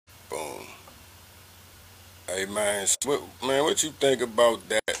Hey man, what you think about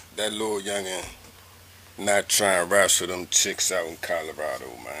that little youngin not trying to wrestle them chicks out in Colorado,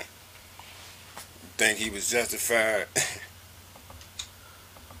 man? Think he was justified?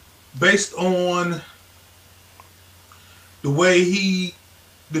 Based on the way he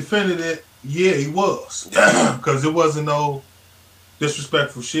defended it, yeah, he was. Yeah, Because it wasn't no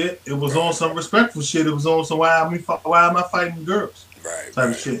disrespectful shit. It was on right, some respectful shit. It was on some why am I fighting girls right, type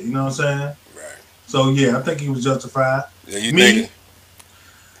of right, shit. You know what I'm saying? right. So yeah, I think he was justified. Yeah, you thinking? Me,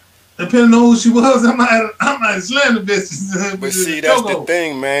 depending on who she was, I might slam the bitch But with see, the that's the chokehold.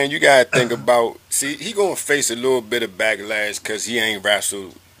 thing, man. You gotta think about. See, he gonna face a little bit of backlash because he ain't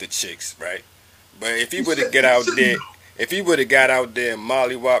wrestled the chicks, right? But if he He would have should, get he out shouldn't there, if he would have got out there and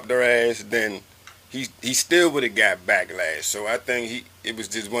mollywopped their ass, then he still would have got backlash. So I think it was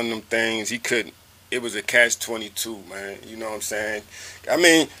just one of them things he couldn't. It was a catch-22, man. You know what I'm saying? I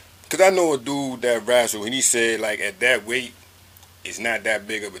mean, cause I know a dude that wrestled, and he said like at that weight, it's not that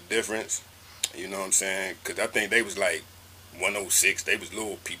big of a difference. You know what I'm saying? Cause I think they was like 106. They was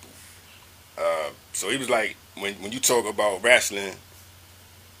little people. So he was like, when you talk about wrestling,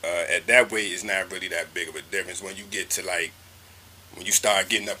 at that weight, it's not really that big of a difference. When you get to like when you start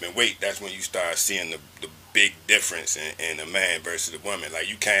getting up in weight, that's when you start seeing the big difference in a man versus a woman. Like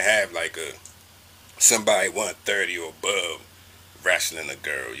you can't have like a somebody 130 or above wrestling a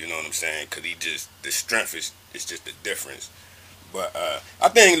girl. You know what I'm saying? Because he just the strength is just the difference. But I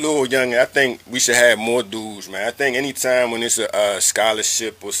think Lil Young, I think we should have more dudes, man. I think anytime when it's a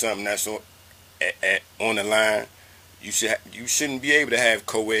scholarship or something that's on the line, you shouldn't be able to have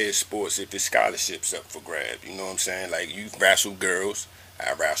co-ed sports if it's scholarships up for grabs. You know what I'm saying? Like you wrestle girls,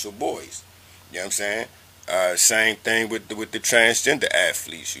 I wrestle boys. You know what I'm saying? Same thing with the transgender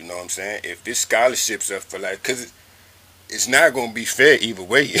athletes. You know what I'm saying? If this scholarships up for like, cause it's not gonna be fair either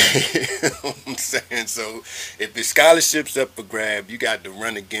way. You know what I'm saying? So if the scholarships up for grab, you got to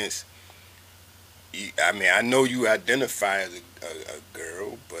run against. I mean, I know you identify as a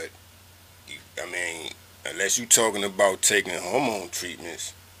girl, but I mean, unless you're talking about taking hormone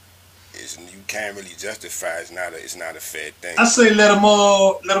treatments, you can't really justify. It's not a fair thing. I say let them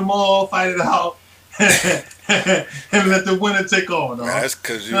all fight it out, and let the winner take all, Man, dog. that's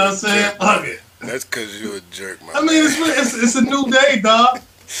cause You know you what a I'm saying? jerk, my Fuck man. it. That's cause you a jerk, my I mean, man. it's a new day, dog.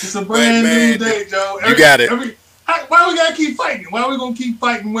 It's a But brand new man, day, Joe. you got it. Why we gotta keep fighting? Why we gonna keep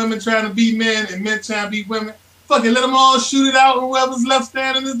fighting women trying to beat men and men trying to beat women? Fuck it, let them all shoot it out, and whoever's left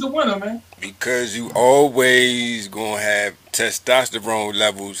standing is the winner, man. Because you always gonna have testosterone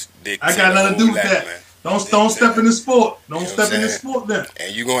levels I dictate got a nothing to whole do with lot, that. man. Don't Dictate step it. in the sport. You Don't know what I'm step in the saying? sport then.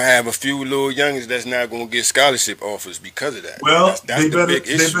 And you're gonna have a few little youngins that's not gonna get scholarship offers because of that. That's Well, that's the big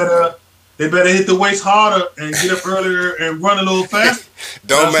they issue, man. better they better hit the weights harder and get up earlier and run a little faster.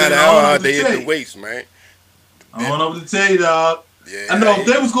 Don't Cause I matter how don't know what hard to they hit tell the you. weights, man. I That, don't know what to tell you, dog. I yeah, I know if hear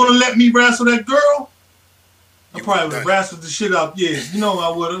they you. was gonna let me wrestle that girl, I You would have probably would have done it. wrestled the shit out. Yeah, you know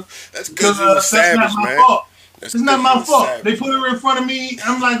I would have. That's Because because you was that's not savage, my man. fault. That's It's not because you my was fault. They savage, put man. her in front of me.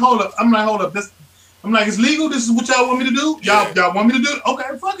 I'm like, hold up. I'm like, it's legal. This is what y'all want me to do. Y'all Yeah. y'all want me to do it?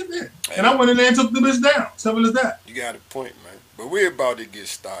 Okay, fuck it then. And I Hey, went in there and took the bitch down. Simple as that. you got a point, man. But we're about to get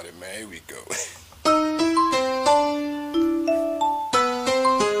started, man. Here we go.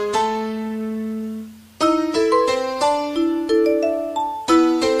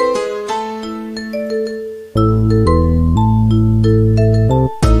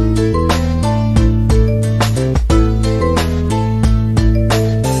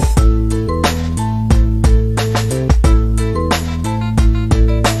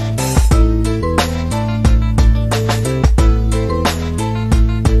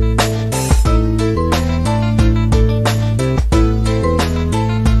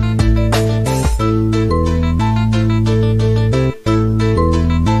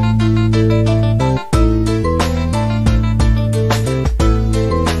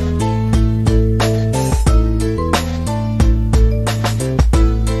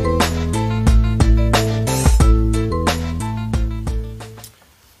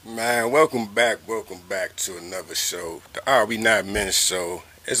 Man, welcome back to another show, the Are We Not Men show.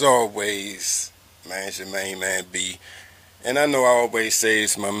 As always, man, it's your main man B. And I know I always say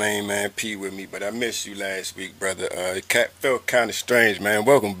it's my main man P with me, but I missed you last week, brother. It felt kind of strange, man.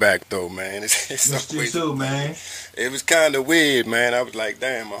 Welcome back, though, man. It's Missed you always a too, pleasure. man. It was kind of weird, man. I was like,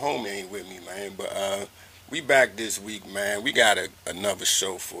 damn, my homie ain't with me, man. But we back this week, man. We got another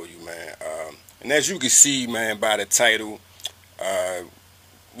show for you, man. And as you can see, man, by the title, uh,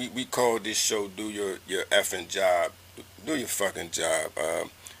 we call this show "Do Your effing job, do your fucking job,"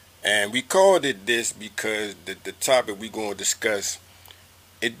 and we called it this because the topic we gonna discuss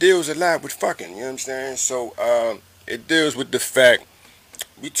it deals a lot with fucking. You know what I'm saying? So it deals with the fact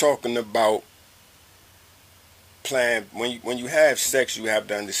we talking about plan when you have sex, you have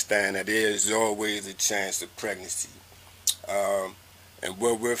to understand that there is always a chance of pregnancy. Um, and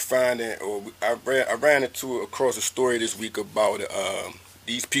what we're finding, I ran into across a story this week about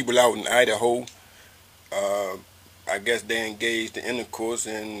these people out in Idaho. Uh, I guess they engaged in intercourse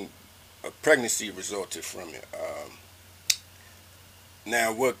and a pregnancy resulted from it.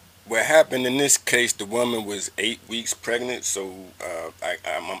 Now what happened in this case? The woman was 8 weeks pregnant. So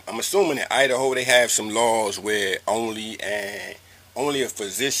I'm assuming in Idaho they have some laws where only a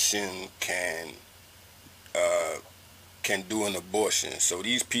physician uh, can do an abortion. So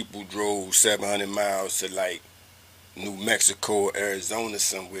these people drove 700 miles to like New Mexico or Arizona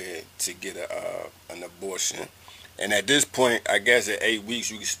somewhere to get an abortion. And at this point, I guess at 8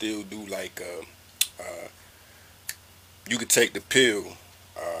 weeks you can still do like you could take the pill.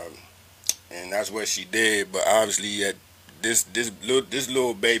 Um, and that's what she did. But obviously, this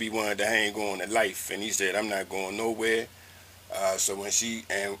little baby wanted to hang on to life, and he said, "I'm not going nowhere." So when she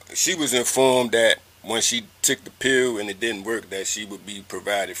was informed that when she took the pill and it didn't work, that she would be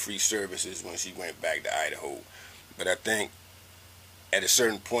provided free services when she went back to Idaho. But I think at a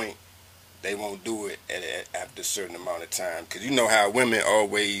certain point they won't do it after a certain amount of time, because you know how women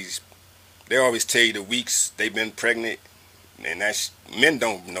they always tell you the weeks they've been pregnant. And that's men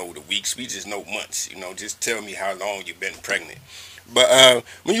don't know the weeks. We just know months. You know, just tell me how long you've been pregnant. But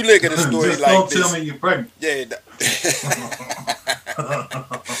when you look at a story just like don't this, tell me you're pregnant. Yeah.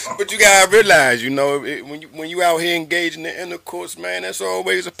 But you gotta realize, you know, when you out here engaging in intercourse, man, that's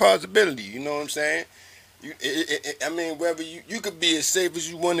always a possibility. You know what I'm saying? I mean, whether you could be as safe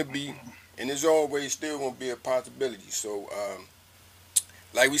as you want to be, and there's always still gonna be a possibility. So,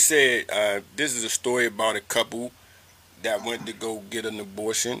 like we said, this is a story about a couple that went to go get an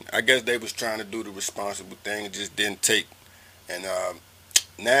abortion. I guess they was trying to do the responsible thing, and just didn't take. And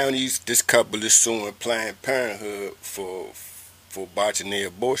now this couple is suing Planned Parenthood for botching their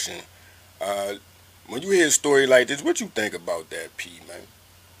abortion. When you hear a story like this, what you think about that, P, man?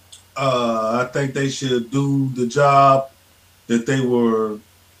 I think they should do the job that they were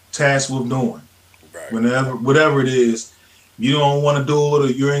tasked with doing. Right. Whatever it is, you don't want to do it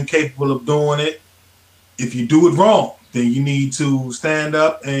or you're incapable of doing it. If you do it wrong, then you need to stand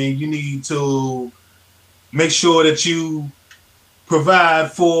up and you need to make sure that you provide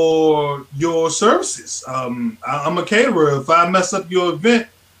for your services. I'm a caterer. If I mess up your event,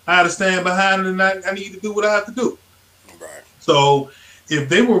 I have to stand behind it, and I need to do what I have to do. Right. So if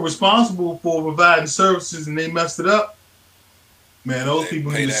they were responsible for providing services and they messed it up, man, those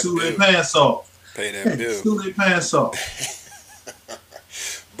people need to sue their pants off. Pay that bill. Sue their pants off.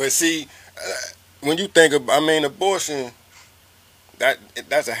 But see, when you think of, I mean, abortion,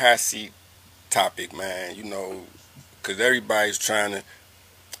 that's a hot seat topic, man. You know, because everybody's trying to.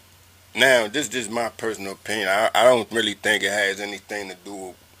 Now, this is my personal opinion. I don't really think it has anything to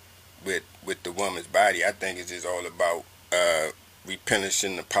do with the woman's body. I think it's just all about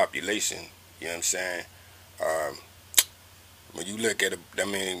replenishing the population. You know what I'm saying? When you look at it, I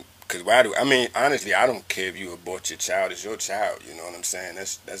mean, because honestly, I don't care if you abort your child. It's your child. You know what I'm saying?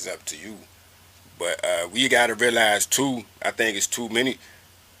 That's up to you. But we got to realize too, I think it's too many.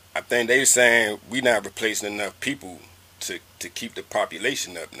 I think they're saying we not replacing enough people to keep the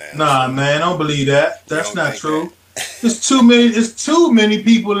population up now. Nah, so, man, I don't believe that. That's not true. It's too many. It's too many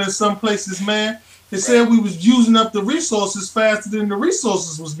people in some places, man. They said we was using up the resources faster than the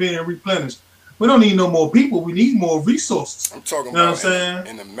resources was being replenished. We don't need no more people. We need more resources. I'm talking about what I'm saying?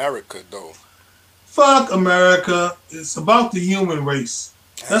 In America, though. Fuck America. It's about the human race.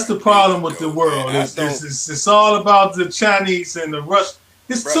 That's the problem with the world. It's all about the Chinese and the Russians.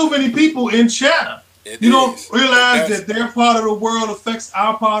 It's too many people in China. You don't realize that their part of the world affects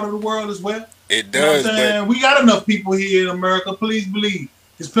our part of the world as well? It does. You know what I'm saying? We got enough people here in America. Please believe.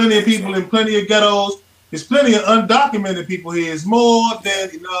 There's plenty of people in plenty of ghettos. There's plenty of undocumented people here. There's more than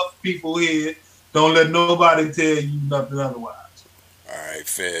enough people here. Don't let nobody tell you nothing otherwise. All right,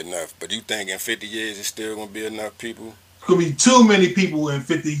 fair enough. But you think in 50 years it's still going to be enough people? It's going to be too many people in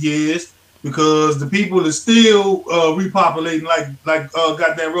 50 years because the people are still repopulating like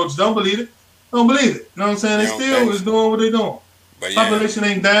goddamn roaches. Don't believe it. Don't believe it. You know what I'm saying? They still is doing what they're doing. But population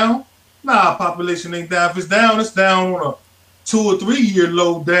ain't down. Nah, population ain't down. If it's down on a 2 or 3 year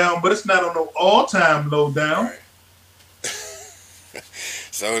low down, but it's not on no all-time low down. Right.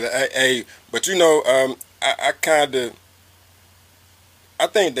 So, hey, but you know, I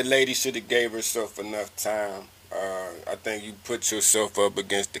think the lady should have gave herself enough time. I think you put yourself up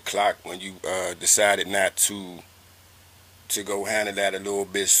against the clock when you decided not to to go handle that a little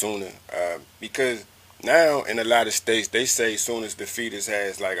bit sooner, because now in a lot of states they say as soon as the fetus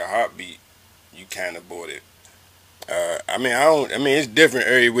has like a heartbeat, you can't abort it. I mean, I don't. I mean, it's different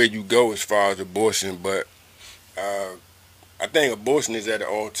everywhere you go as far as abortion, but I think abortion is at an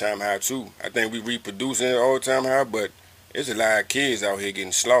all-time high too. I think we reproducing at an all-time high, but there's a lot of kids out here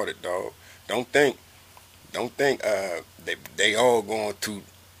getting slaughtered, dog. Don't think, they all going through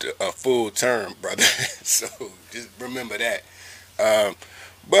a full term, brother. So just remember that.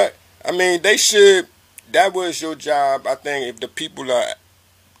 But I mean, they should. That was your job. I think if the people are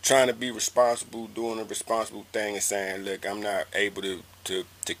trying to be responsible, doing a responsible thing, and saying, "Look, I'm not able to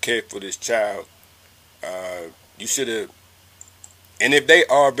care for this child," you should have. And if they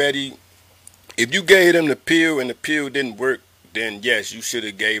already, if you gave them the pill and the pill didn't work, then yes, you should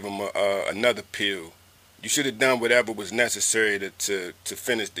have gave them another pill. You should have done whatever was necessary to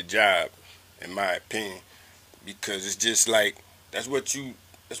finish the job, in my opinion, because it's just like that's what you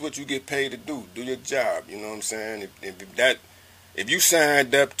get paid to do. Do your job. You know what I'm saying? If you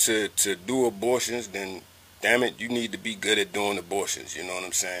signed up to do abortions, then damn it, you need to be good at doing abortions. You know what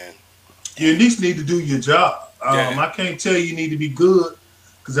I'm saying? You at least need to do your job. Yeah. I can't tell you need to be good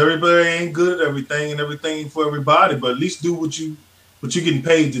because everybody ain't good at everything and everything ain't for everybody. But at least do what you're getting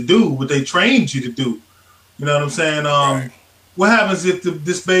paid to do, what they trained you to do. You know what I'm saying? Right. What happens if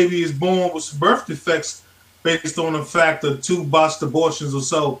this baby is born with some birth defects based on the fact of 2 botched abortions or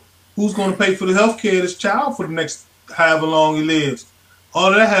so? Who's going to pay for the health care of this child for the next however long he lives? All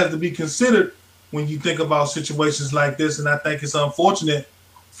of that has to be considered when you think about situations like this, and I think it's unfortunate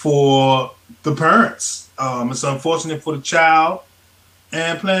for the parents. It's unfortunate for the child,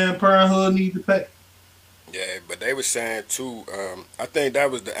 and Planned Parenthood need to pay. Yeah, but they were saying too. I think that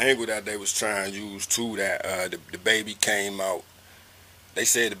was the angle that they was trying to use too. That the baby came out. They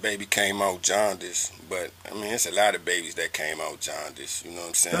said the baby came out jaundice, but I mean it's a lot of babies that came out jaundice. You know what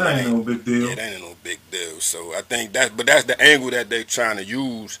I'm saying? That ain't no big deal. Yeah, that ain't no big deal. So I think that's the angle that they trying to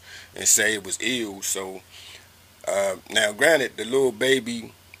use and say it was ill. So now, granted, the little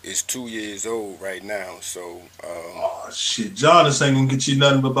baby is 2 years old right now. So oh shit, jaundice ain't gonna get you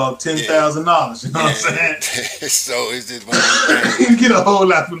nothing but about $10,000. You know what I'm saying? So it's just one of those things. You get a whole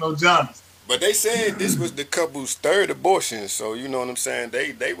lot for no jaundice. But they said this was the couple's 3rd abortion, so you know what I'm saying.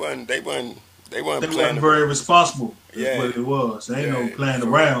 They wasn't very responsible. Yeah, what it was. There ain't no playing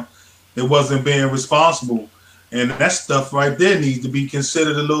around. It wasn't being responsible, and that stuff right there needs to be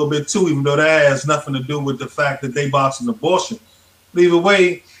considered a little bit too. Even though that has nothing to do with the fact that they botched an abortion. But either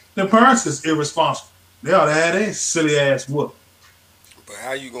way, the parents is irresponsible. They ought to have their silly ass whoop. But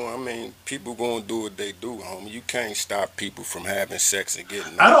how you going? I mean, people gonna do what they do, homie. You can't stop people from having sex and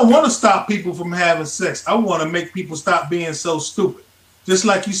getting. I don't want to stop people from having sex. I want to make people stop being so stupid. Just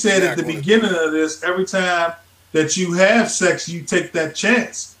like you said at the beginning of this, every time that you have sex, you take that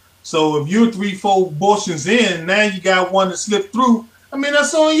chance. So if you're 3, 4 abortions in, now you got one that slipped through. I mean,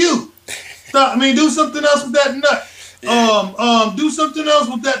 that's on you. Stop. I mean, do something else with that nut. Yeah. Do something else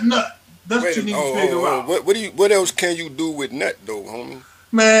with that nut. That's what you need to figure out. What else can you do with nut though, homie?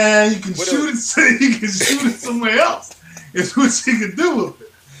 Man, you can shoot it somewhere else. It's what you can do with it.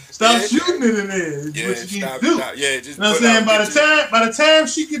 Stop shooting it in there. It's what you need to do. Just you know what I'm saying? By the time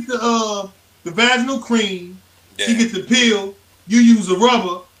she get the vaginal cream, she get the pill, you use a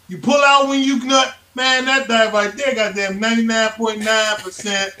rubber, you pull out when you nut, man, that dive right there, goddamn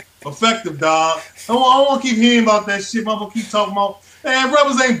 99.9% effective, dog. I want to keep hearing about that shit. I'm gonna keep talking about. Man,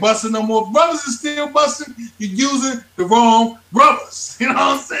 rubbers ain't busting no more. Rubbers is still busting. You're using the wrong rubbers. You know what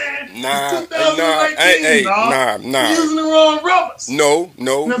I'm saying? Nah. You're using the wrong rubbers. No. You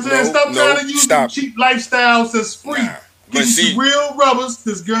know what I'm saying? Stop trying to use some cheap lifestyles that's free. Get you some real rubbers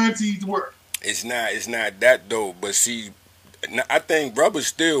that's guaranteed to work. It's not that though. But see, I think rubbers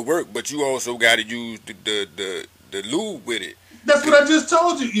still work, but you also got to use the lube with it. That's what I just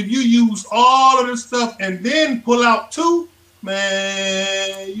told you. If you use all of this stuff and then pull out 2,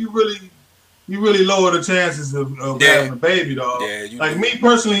 man, you really lower the chances of having a baby, dog. Yeah, me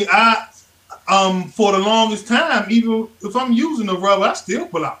personally, I for the longest time, even if I'm using a rubber, I still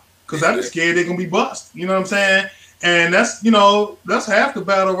pull out because I'm just scared they're gonna be bust. You know what I'm saying? And that's that's half the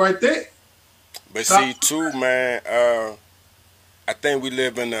battle right there. But see, too, man, I think we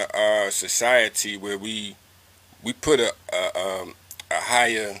live in a society where we put a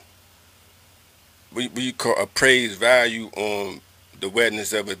higher, we call appraised value on the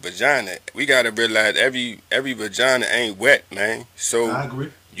wetness of a vagina. We gotta realize every vagina ain't wet, man. So I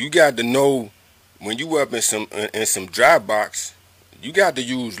agree. You got to know when you up in some dry box, you got to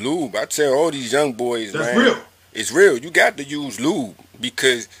use lube. I tell all these young boys, that's man, real. It's real. You got to use lube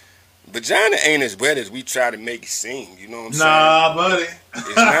because vagina ain't as wet as we try to make it seem. You know what I'm saying? Nah, buddy.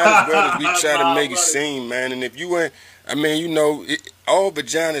 It's not as wet as we try to make it buddy. seem, man. And if you ain't, I mean, you know, all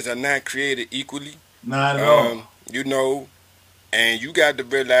vaginas are not created equally. Not at all. You know, and you got to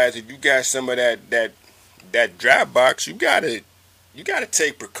realize if you got some of that dry box, you gotta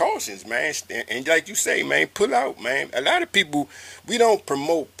take precautions, man. And like you say, man, pull out, man. A lot of people, we don't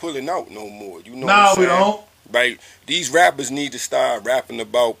promote pulling out no more. You know what I'm saying? No, we don't. Right? These rappers need to start rapping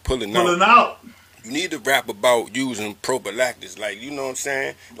about pulling out. Pulling out. You need to rap about using prophylactics, like, you know what I'm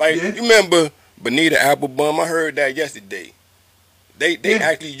saying? Like, Yeah. you remember Bonita Applebum? I heard that yesterday. They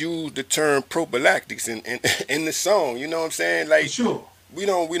actually used the term prophylactics in the song. You know what I'm saying? Like, Sure. we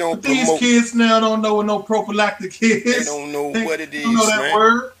don't But promote. these kids now don't know what no prophylactic is. They don't know what it is, don't know that man.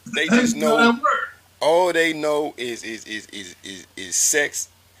 word. They just know that word. all they know is sex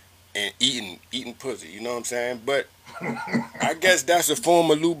and eating pussy. You know what I'm saying? But I guess that's a form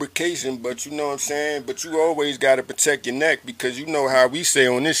of lubrication. But you know what I'm saying? But you always got to protect your neck, because you know how we say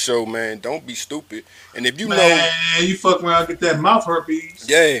on this show, man. Don't be stupid. And if you know, you fuck around, get that mouth herpes.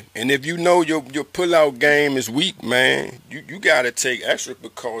 yeah. And if you know your pull out game is weak, man, you got to take extra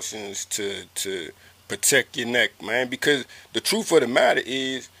precautions to protect your neck, man. Because the truth of the matter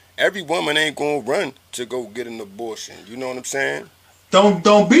is, every woman ain't gonna run to go get an abortion. You know what I'm saying?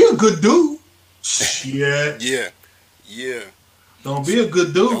 Don't be a good dude. Shit. Yeah. Don't be a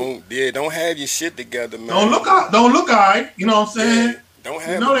good dude. Don't have your shit together, man. Don't look alright. You know what I'm saying? Yeah, don't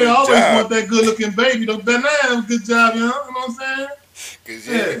have. You know a they good always job. want that good looking baby. Don't better not have a good job, you know what I'm saying? Cause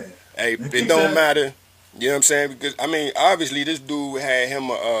Yeah. hey, They it keep don't that- matter. You know what I'm saying? Because I mean, obviously, this dude had him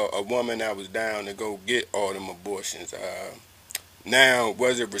a woman that was down to go get all them abortions. Now,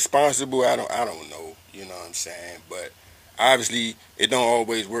 was it responsible? I don't know. You know what I'm saying? But obviously, it don't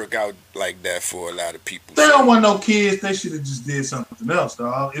always work out like that for a lot of people. They don't want no kids. They should have just did something else,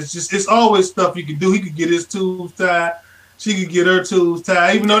 dog. It's always stuff you can do. He could get his tubes tied. She could get her tubes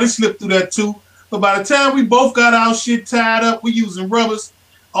tied, even though they slipped through that too. But by the time we both got our shit tied up, we using rubbers,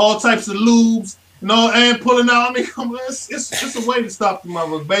 all types of lubes, you know, and pulling out. I mean, come on, it's a way to stop the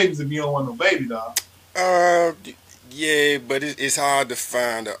motherfucking babies if you don't want no baby, dog. Yeah, but it's hard to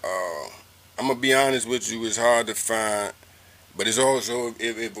find. I'm gonna be honest with you. It's hard to find. But it's also,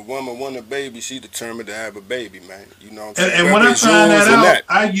 if a woman want a baby, she determined to have a baby, man. You know what I'm saying? And when Whether I it's find yours that or out, not.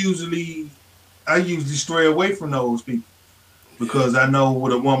 I usually stray away from those people because I know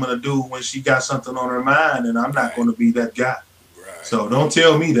what a woman will do when she got something on her mind, and I'm not going to be that guy. Right. So don't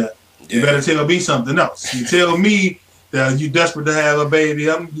tell me that. You Yeah. better tell me something else. You tell me that you desperate to have a baby,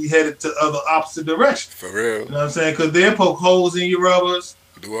 I'm gonna be headed to other opposite direction. For real. You know what I'm saying? Because they'll poke holes in your rubbers.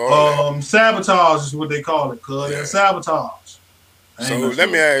 Do all that. Sabotage is what they call it, cuz. Yeah. Sabotage. I ain't So messing let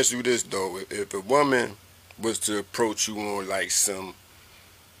me with it. ask you this though: if a woman was to approach you on like some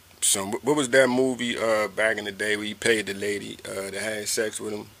what was that movie back in the day where you paid the lady that had sex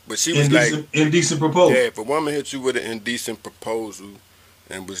with him, but she was Indecent proposal. yeah, if a woman hit you with an indecent proposal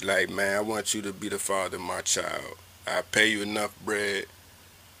and was like, man, I want you to be the father of my child, I pay you enough bread,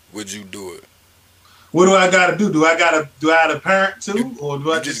 would you do it? What do I gotta do? Do I have a parent too, or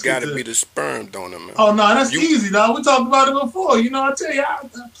do I You just gotta get be the sperm donor, man. Oh no, that's You- easy, dog. We talked about it before. You know, I tell you,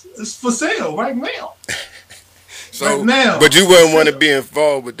 it's for sale right now. So, right now, but you wouldn't want to sale. be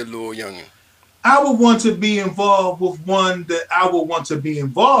involved with the little youngin, I would want to be involved with one that I would want to be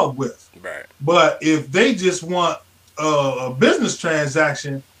involved with. right? But if they just want a business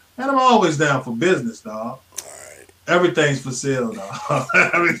transaction, and I'm always down for business, dog. Alright. Everything's for sale, dog.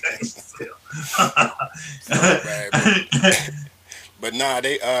 Everything's for sale. But nah,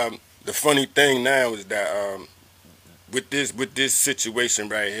 they the funny thing now is that with this situation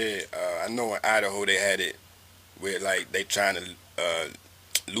right here, I know in Idaho they had it where like they trying to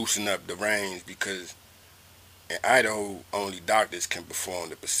loosen up the reins, because in Idaho only doctors can perform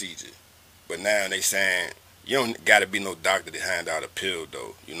the procedure. But now they saying you don't got to be no doctor to hand out a pill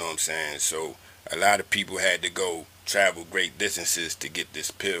though. You know what I'm saying? So a lot of people had to go travel great distances to get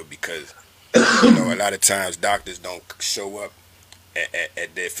this pill because you know a lot of times doctors don't show up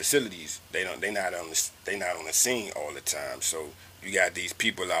at their facilities. They not on the scene all the time. So you got these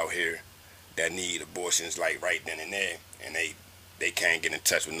people out here that need abortions like right then and there, and they can't get in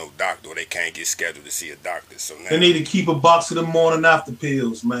touch with no doctor, or they can't get scheduled to see a doctor. So now They need to keep a box of the morning after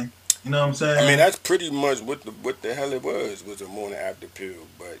pills, man. You know what I'm saying? I mean, that's pretty much what the hell it was a morning after pill.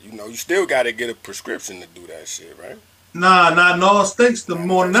 But, you know, you still got to get a prescription to do that shit, right? Nah, not in all states. The Not in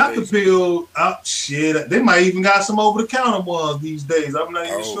more all not the states. pill, shit. They might even got some over the counter ones these days. I'm not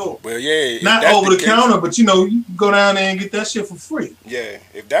even Oh, sure. well, yeah. If Not that's over the the case, counter, but you know, you can go down there and get that shit for free. yeah.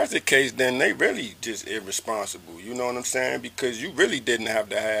 If that's the case, then they really just irresponsible. You know what I'm saying? Because you really didn't have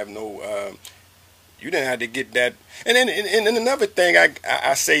to have no. You didn't have to get that. And then and another thing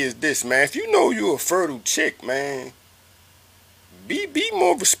I say is this, man. If you know you're a fertile chick, man, be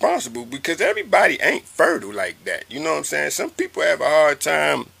more responsible because everybody ain't fertile like that. You know what I'm saying? Some people have a hard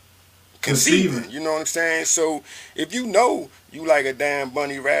time Conceiving. conceiving. You know what I'm saying? So if you know you like a damn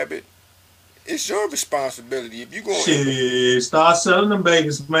bunny rabbit, it's your responsibility. If you going Shit, start selling them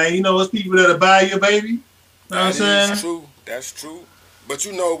babies, man. You know, it's people that'll buy your baby. Know what I'm that is saying? true. That's true. But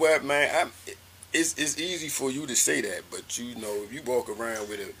you know what, man? It's easy for you to say that, but you know if you walk around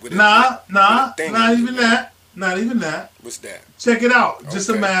with a thing Not in you, even man, that. Not even that. what's that? Check it out. Just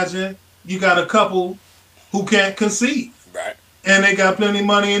Okay. imagine you got a couple who can't conceive, Right. and they got plenty of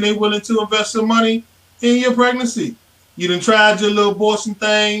money, and they willing to invest some money in your pregnancy. You done tried your little abortion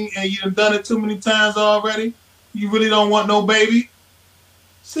thing, and you done it too many times already. You really don't want no baby.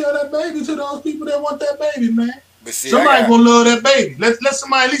 Sell that baby to those people that want that baby, man. But see, Somebody gonna love that baby. Let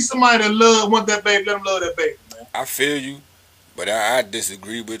somebody, at least somebody that want that baby, let them love that baby, man. I feel you, but I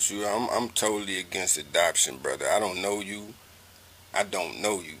disagree with you. I'm totally against adoption, brother. I don't know you. I don't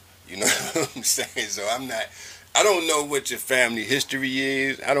know you. You know what I'm saying? So I'm not. I don't know what your family history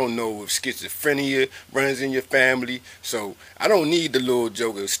is. I don't know if schizophrenia runs in your family. So I don't need the little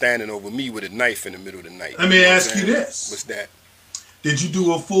joker standing over me with a knife in the middle of the night. Let me You know what I'm ask you saying? this. What's that? Did you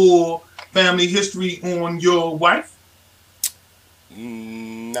do a full family history on your wife?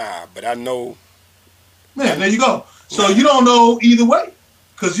 Nah, but I know. Man, there you go. So you don't know either way.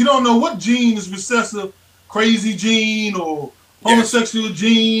 Because you don't know what gene is recessive, crazy gene or Yes. homosexual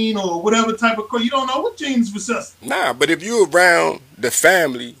gene or whatever type of you don't know what gene is recessive. Nah, but if you're around the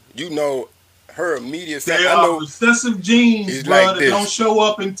family, you know her immediate family. There I are know. recessive genes, It's bro, like that this. don't show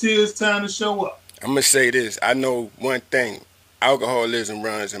up until it's time to show up. I'm gonna say this. I know one thing. Alcoholism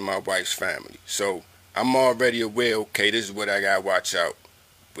runs in my wife's family, so I'm already aware. Okay, this is what I gotta watch out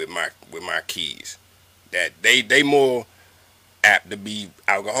with my kids. That they more apt to be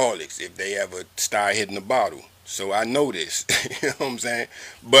alcoholics if they ever start hitting the bottle. So I know this. You know what I'm saying?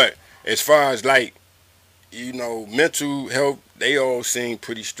 But as far as like, you know, mental health, they all seem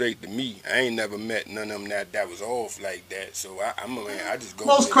pretty straight to me. I ain't never met none of them that was off like that. So I just go.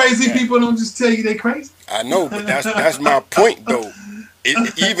 Most with it like crazy that. people don't just tell you they crazy. I know, but that's my point though.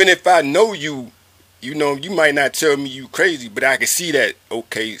 Even if I know you, you know, you might not tell me you crazy, but I can see that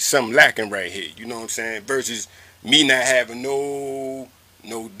okay, something lacking right here. You know what I'm saying? Versus me not having no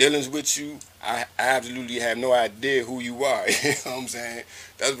dealings with you. I absolutely have no idea who you are. You know what I'm saying?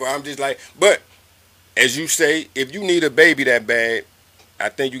 That's why I'm just like, but as you say, if you need a baby that bad, I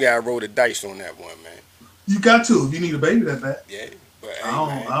think you gotta roll the dice on that one, man. You got to if you need a baby that bad. Yeah, but hey,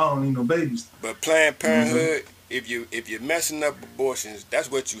 I don't need no babies. but Planned Parenthood, if you're messing up abortions, that's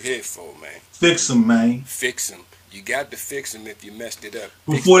what you here for, man. Fix them, man. Fix them. You got to fix them if you messed it up.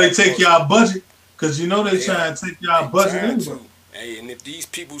 Before they Fix that take abortion. y'all budget. Because you know they They trying are. to take y'all They budget trying anyway. to. Hey, and if these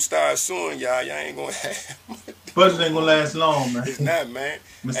people start suing y'all ain't gonna have. Budget ain't gonna last long, man. It's not, man.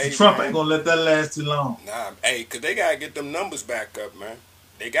 Mr. Hey, Trump man. ain't gonna let that last too long. Nah, hey, cause they gotta get them numbers back up, man.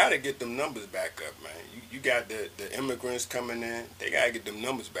 They gotta get them numbers back up, man. You got the immigrants coming in. They gotta get them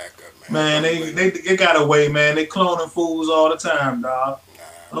numbers back up, man. Man, they got a way, man. They cloning fools all the time, dog.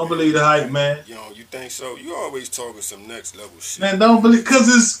 Nah, Don't believe the hype, man. You know, you think so? You always talking some next level shit. Man, don't believe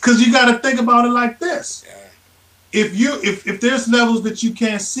because you got to think about it like this. Yeah. If there's levels that you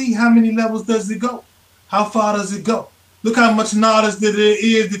can't see, how many levels does it go? How far does it go? Look how much knowledge that there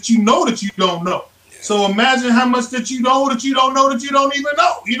is that you know that you don't know. Yeah. So imagine how much that you know that you don't know that you don't even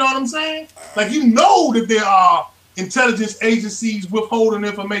know. You know what I'm saying? Like you know that there are intelligence agencies withholding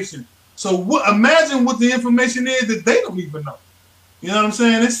information. So imagine what the information is that they don't even know. You know what I'm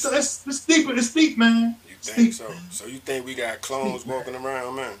saying? It's deep. It's deep, man. You It's think deep. so? So you think we got clones walking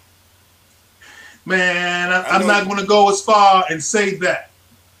around, man? Man, I I'm know- not going to go as far and say that.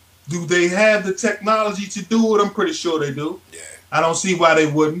 Do they have the technology to do it? I'm pretty sure they do. Yeah. I don't see why they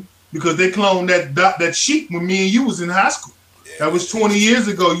wouldn't, because they cloned that sheep when me and you was in high school. Yeah. That was 20 years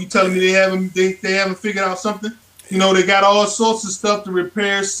ago. You telling me they haven't figured out something? You know, they got all sorts of stuff to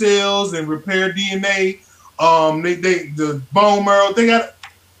repair cells and repair DNA. The bone marrow. They got.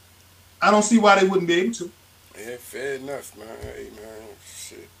 I don't see why they wouldn't be able to. Yeah, fair enough, man. Hey, man,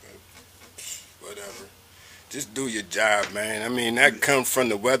 shit, man. Whatever. Just do your job, man. I mean, that comes from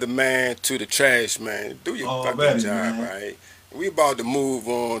the weatherman to the trash man. Do your fucking Already, job, man. right? We about to move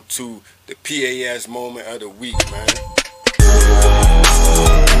on to the PAS moment of the week, man.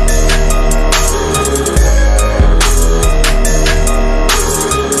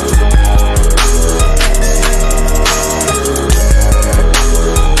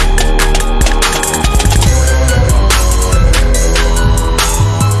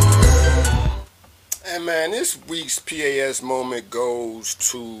 Man, this week's PAS moment goes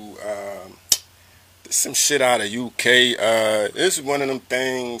to some shit out of UK. This is one of them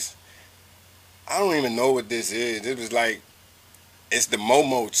things. I don't even know what this is. It was like, it's the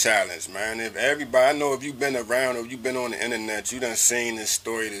Momo challenge, man. If everybody, I know if you've been around or you've been on the internet, you done seen this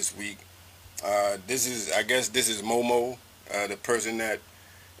story this week. I guess this is Momo, the person that,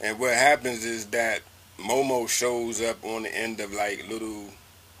 and what happens is that Momo shows up on the end of like little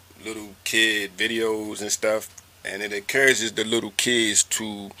kid videos and stuff, and it encourages the little kids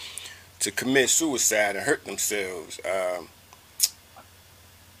to commit suicide and hurt themselves.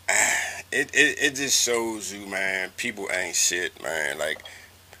 It just shows you, man, people ain't shit, man. Like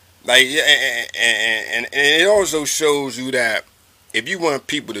yeah, and it also shows you that if you want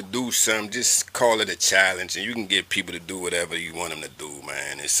people to do something, just call it a challenge, and you can get people to do whatever you want them to do,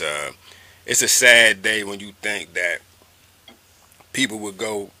 man. It's a sad day when you think that people would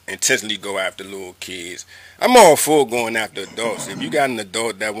intentionally go after little kids. I'm all for going after adults. If you got an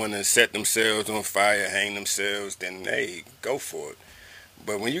adult that want to set themselves on fire, hang themselves, then hey, go for it.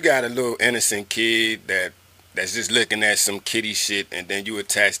 But when you got a little innocent kid that's just looking at some kiddie shit, and then you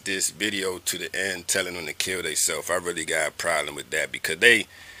attach this video to the end telling them to kill themselves, I really got a problem with that, because they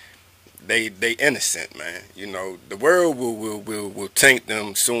innocent, man. You know, the world will taint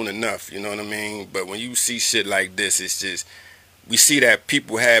them soon enough. You know what I mean? But when you see shit like this, it's just, we see that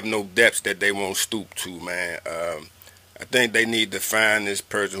people have no depths that they won't stoop to, man. I think they need to find this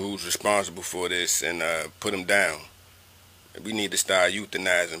person who's responsible for this and put them down. We need to start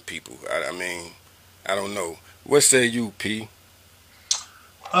euthanizing people. I mean, I don't know. What say you, P?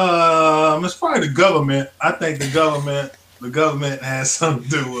 It's probably the government. I think the government has something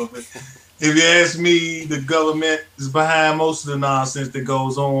to do with it. If you ask me, the government is behind most of the nonsense that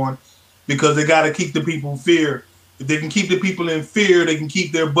goes on, because they got to keep the people in fear. If they can keep the people in fear, they can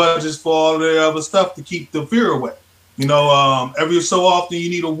keep their budgets for all their other stuff to keep the fear away. You know, every so often you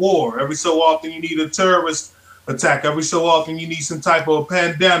need a war. Every so often you need a terrorist attack. Every so often you need some type of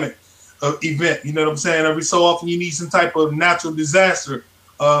pandemic event. You know what I'm saying? Every so often you need some type of natural disaster.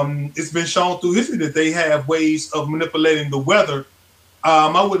 It's been shown through history that they have ways of manipulating the weather.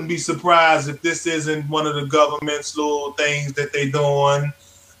 I wouldn't be surprised if this isn't one of the government's little things that they're doing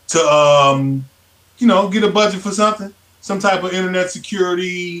to, you know, get a budget for something, some type of internet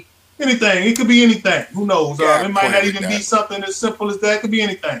security, anything. It could be anything. Who knows? Yeah, It might not even be something as simple as that. It could be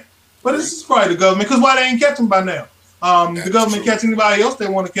anything. But this is probably the government, because why they ain't catching by now? The government catch anybody else they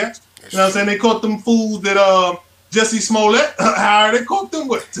want to catch. You know what I'm saying? They caught them fools that Jesse Smollett, how they caught them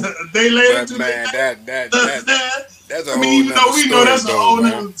with. They later to man, that's a I whole mean, even though we know that's a whole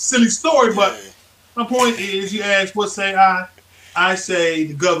man. silly story, but my point is, you ask, what say I say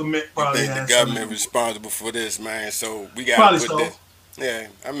the government probably has the government responsible for this, man. So we got probably to put so. this. Yeah,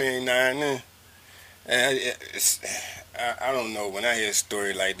 I mean, I don't know. When I hear a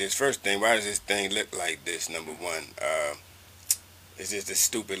story like this, first thing, why does this thing look like this? Number one, it's just a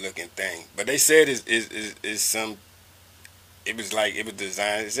stupid looking thing. But they said is some. It was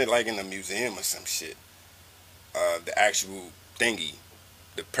designed. Is it like in a museum or some shit? The actual thingy,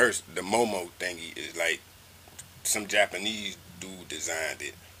 the Momo thingy is like some Japanese dude designed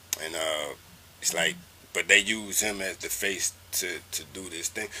it, and it's like, but they use him as the face to do this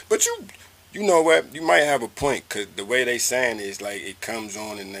thing. But you know what? You might have a point, because the way they saying it is like it comes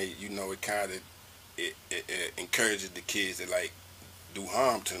on and they, you know, it kind of it encourages the kids to like do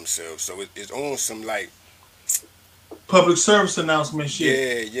harm to themselves. So it's on some like public service announcement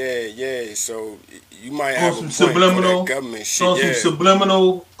shit. Yeah. So you might have some a point subliminal for that government shit. Some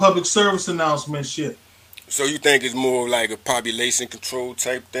subliminal public service announcement shit. So you think it's more like a population control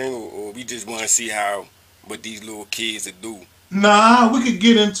type thing, or we just want to see what these little kids will do? Nah, we could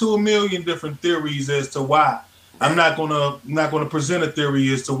get into a million different theories as to why. Right. I'm not gonna present a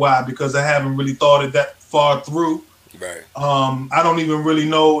theory as to why, because I haven't really thought it that far through. Right. I don't even really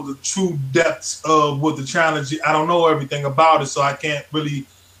know the true depths of what the challenge is. I don't know everything about it, so I can't really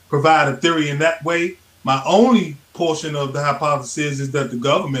provide a theory in that way. My only portion of the hypothesis is that the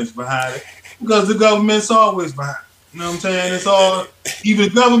government's behind it, because the government's always behind it. You know what I'm saying? It's all either the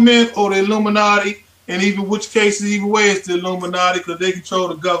government or the Illuminati, and even which cases, either way, it's the Illuminati, because they control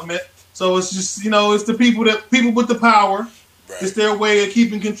the government. So it's just, you know, it's the people with the power. Right. It's their way of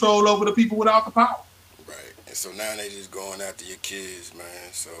keeping control over the people without the power. And so now they just going after your kids, man.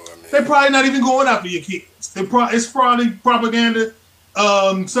 So I mean, they're probably not even going after your kids. It's probably propaganda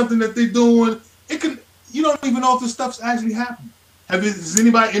something that they're doing. It can, you don't even know if this stuff's actually happening. Has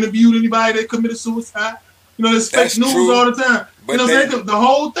anybody interviewed anybody that committed suicide? You know, there's fake news true, all the time. You know what I'm saying? The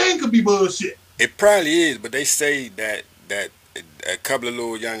whole thing could be bullshit. It probably is, but they say that a couple of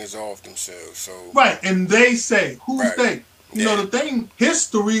little youngins off themselves. So right, and they say, who's right. they? You know, the thing,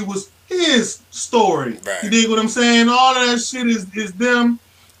 history was his story. Right. You dig what I'm saying? All of that shit is them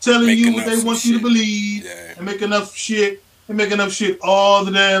telling you what they want you to believe, and making up shit all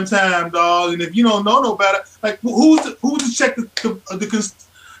the damn time, dog. And if you don't know no better, like who's to check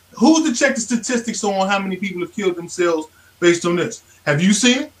who's to check the statistics on how many people have killed themselves based on this? Have you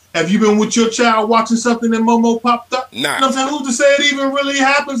seen it? Have you been with your child watching something that Momo popped up? Nah. You know what I'm saying? Who's to say it even really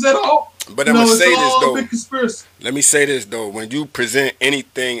happens at all? But I'm going to say this, though. Big conspiracy. Let me say this, though. When you present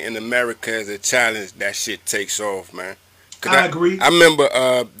anything in America as a challenge, that shit takes off, man. I agree. I remember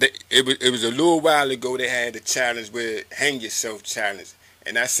it was a little while ago they had the challenge where hang yourself challenge.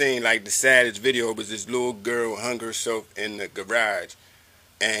 And I seen like the saddest video was this little girl hung herself in the garage.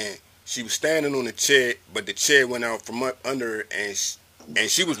 And she was standing on a chair, but the chair went out from under her, and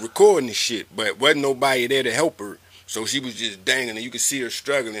she was recording the shit, but wasn't nobody there to help her. So she was just dangling, and you could see her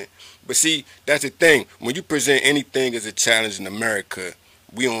struggling. But see, that's the thing. When you present anything as a challenge in America,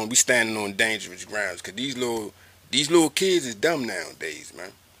 we standing on dangerous grounds. Cause these little kids is dumb nowadays,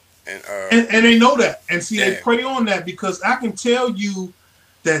 man. And they know that. And see, they prey on that because I can tell you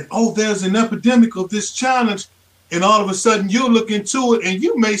that, there's an epidemic of this challenge, and all of a sudden you'll look into it and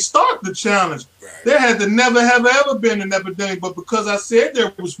you may start the challenge. Right. There had to never have ever been an epidemic, but because I said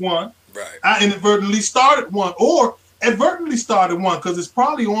there was one, right, I inadvertently started one, or advertently started one, because it's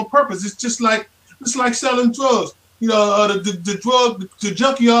probably on purpose. It's like selling drugs. You know, the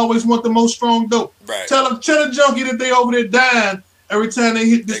junkie always want the most strong dope. Right. Tell the junkie that they over there dying every time they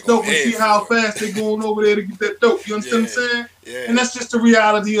hit this dope and see how fast they going over there to get that dope. You understand what I'm saying? Yeah. And that's just the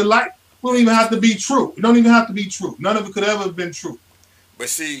reality of life. We don't even have to be true. It don't even have to be true. None of it could ever have been true. But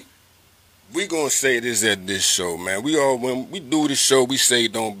see, we gonna say this at this show, man. When we do the show, we say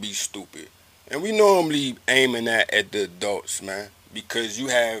don't be stupid, and we normally aiming at the adults, man, because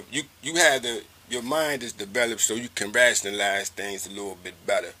your mind is developed so you can rationalize things a little bit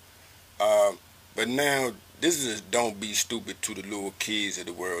better. But now this is don't be stupid to the little kids of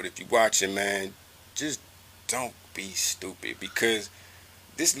the world. If you're watching, man, just don't be stupid, because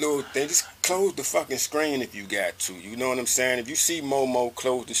this little thing, just close the fucking screen if you got to. You know what I'm saying? If you see Momo,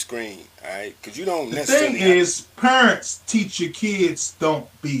 close the screen, all right? Because you don't necessarily... The thing is, parents teach your kids don't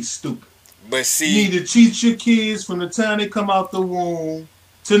be stupid. But see... You need to teach your kids from the time they come out the womb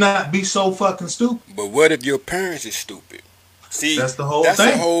to not be so fucking stupid. But what if your parents is stupid? See, that's the whole thing.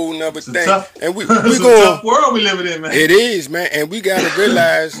 That's a whole nother thing. And it's a tough world we living in, man. It is, man. And we got to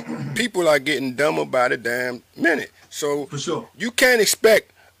realize people are getting dumber by the damn minute. So for sure, you can't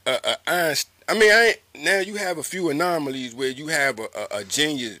expect now you have a few anomalies where you have a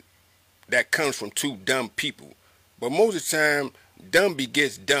genius that comes from two dumb people, but most of the time, dumb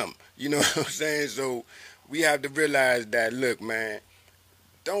begets dumb. You know what I'm saying? So we have to realize that. Look, man,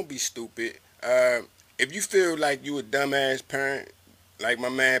 don't be stupid. If you feel like you a dumbass parent, like my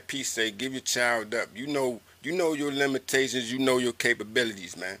man P say, give your child up. You know your limitations. You know your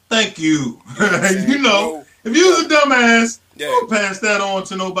capabilities, man. Thank you. You know, if you was a dumbass, don't pass that on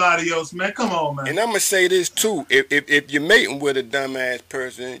to nobody else, man. Come on, man. And I'm gonna say this too: if you're mating with a dumbass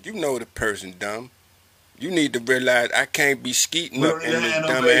person, you know the person dumb. You need to realize I can't be skeeting up in this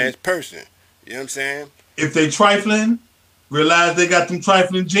dumbass person. You know what I'm saying? If they trifling, realize they got them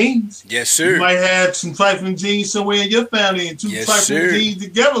trifling genes. Yes, sir. You might have some trifling genes somewhere in your family, and two trifling genes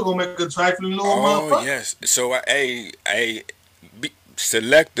together gonna make a trifling little motherfucker. Oh, yes. So,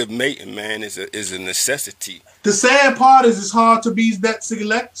 selective mating, man, is a necessity. The sad part is it's hard to be that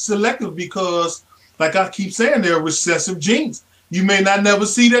selective because, like I keep saying, they're recessive genes. You may not never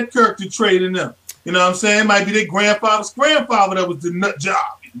see that character trait in them. You know what I'm saying? It might be their grandfather's grandfather that was the nut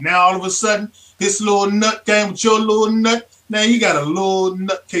job. Now all of a sudden, his little nut came with your little nut. Now you got a little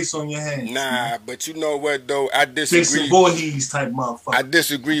nut case on your hands. Nah, but you know what though? I disagree. Jason Voorhees type motherfucker. I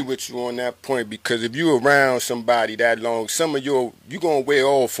disagree with you on that point, because if you around somebody that long, you gonna wear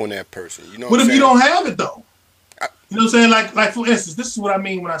off on that person. You know what if you don't have it though? You know what I'm saying? Like for instance, this is what I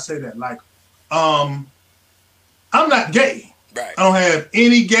mean when I say that. Like, I'm not gay. Right. I don't have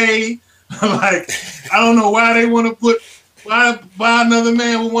any gay. Like, I don't know why they want to put why another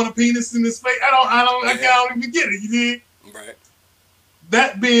man would want a penis in his face. I can't even get it. You dig? Right.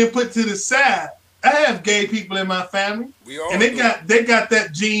 That being put to the side, I have gay people in my family, and they got that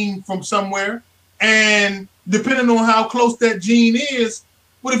gene from somewhere. And depending on how close that gene is,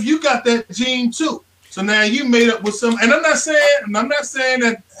 what if you got that gene too? So now you made up with some, and I'm not saying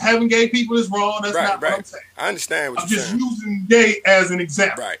that having gay people is wrong. That's not what I'm saying. I understand what I'm you're just saying. using gay as an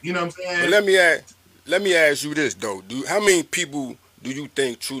example. Right. You know what I'm saying? But let me ask you this though. How many people do you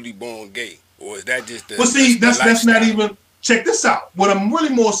think truly born gay, or is that just the? Well, see, that's not lifestyle? even. Check this out. What I'm really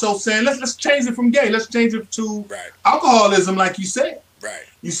more so saying, let's change it from gay. Let's change it to Right. alcoholism, like you said. Right.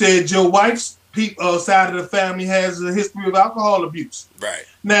 You said your wife's side of the family has a history of alcohol abuse. Right.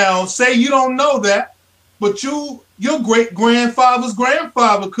 Now, say you don't know that, but your great grandfather's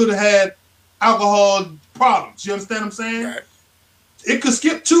grandfather could have had alcohol problems. You understand what I'm saying? Right. It could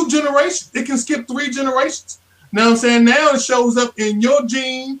skip 2 generations. It can skip 3 generations. Now I'm saying now it shows up in your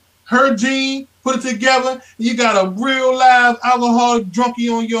gene, her gene, put it together, and you got a real live alcoholic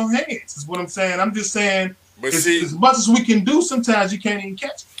drunkie on your hands, is what I'm saying. I'm just saying, as much as we can do, sometimes you can't even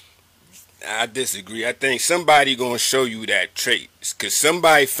catch it. I disagree. I think somebody gonna show you that trait, because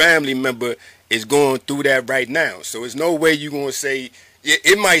somebody family member is going through that right now. So there's no way you gonna say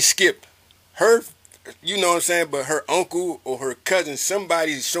it might skip her, you know what I'm saying, but her uncle or her cousin,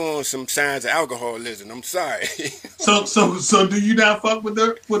 somebody's showing some signs of alcoholism. I'm sorry. So do you not fuck with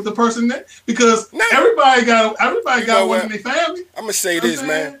the person then? Because everybody got one in their family. I'm gonna say this,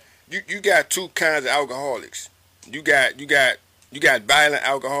 man. You got 2 kinds of alcoholics. You got violent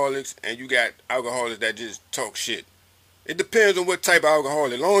alcoholics, and you got alcoholics that just talk shit. It depends on what type of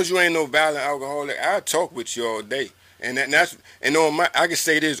alcoholic. As long as you ain't no violent alcoholic, I'll talk with you all day. And I can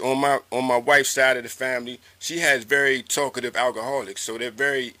say this on my wife's side of the family, she has very talkative alcoholics, so they're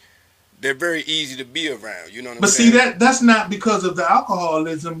very easy to be around. You know what I'm saying? But see, that's not because of the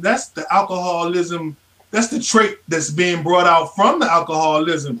alcoholism. That's the alcoholism. That's the trait that's being brought out from the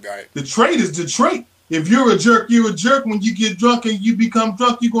alcoholism. Right. The trait is the trait. If you're a jerk, you're a jerk. When you get drunk and you become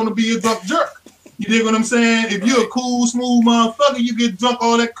drunk, you're going to be a drunk jerk. You dig what I'm saying? If you're a cool, smooth motherfucker, you get drunk,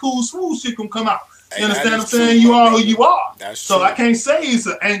 all that cool, smooth shit can come out. You understand what I'm saying? You are who you are. That's so true. I can't say it's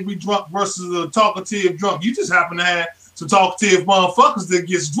an angry drunk versus a talkative drunk. You just happen to have some talkative motherfuckers that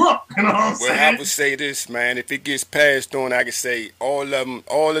gets drunk. You know what I'm saying? Well, I would say this, man. If it gets passed on, I could say all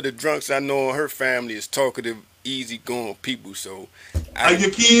of the drunks I know in her family is talkative, easygoing people. So, are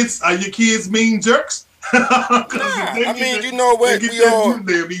your kids mean jerks? I mean, you know what?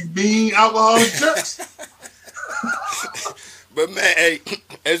 They're these mean alcoholic jerks. But man, hey,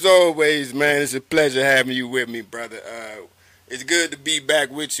 as always, man, it's a pleasure having you with me, brother. It's good to be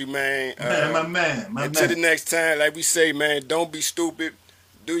back with you, man. My man. Until the next time, like we say, man, don't be stupid.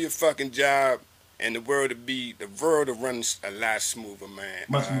 Do your fucking job, and the world will run a lot smoother, man.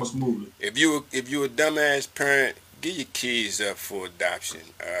 Much more smoothly. If you a dumbass parent, get your kids up for adoption.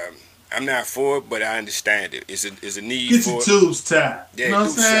 I'm not for it, but I understand it. It's a need get for it. Get your tubes tied. Yeah, you know what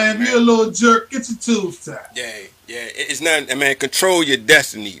I'm saying? If you're a little jerk, get your tubes tied. Yeah. It's not, man, control your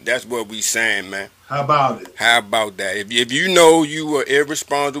destiny. That's what we saying, man. How about it? How about that? If you know you are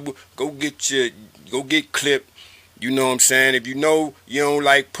irresponsible, go get clipped. You know what I'm saying? If you know you don't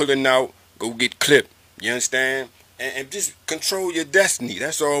like pulling out, go get clipped. You understand? And just control your destiny.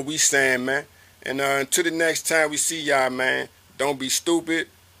 That's all we saying, man. And until the next time we see y'all, man, don't be stupid.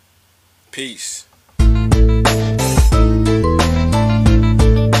 Peace. Boom.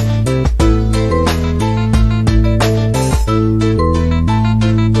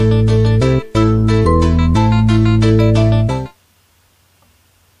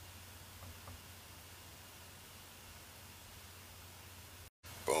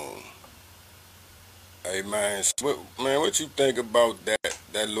 Hey man, what you think about that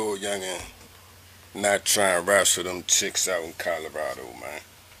little youngin' not trying to wrestle them chicks out in Colorado, man?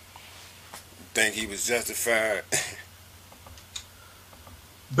 Think he was justified?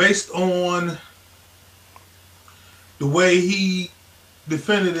 Based on the way he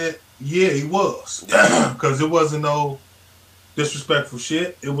defended it, yeah, he was. Because it wasn't no disrespectful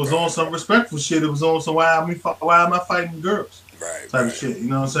shit. It was on some respectful shit. It was on some why am I fighting girls? Type of shit. You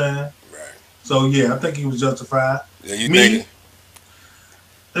know what I'm saying? Right. So yeah, I think he was justified. Yeah, you think?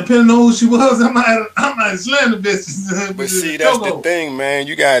 Depending on who she was, I might slam the bitch. But see, that's the thing, man.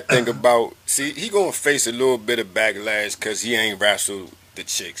 You gotta think about. See, he gonna face a little bit of backlash because he ain't wrestled the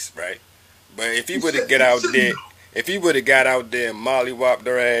chicks, right? But if he would have got out there and mollywopped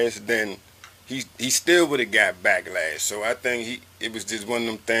their ass, then he still would have got backlash. So I think it was just one of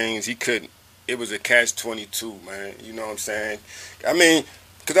them things he couldn't. It was a catch-22, man. You know what I'm saying? I mean,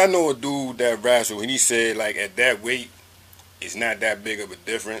 cause I know a dude that wrestled, and he said like at that weight, it's not that big of a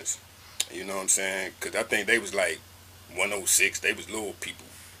difference. You know what I'm saying? Because I think they was like 106. They was little people.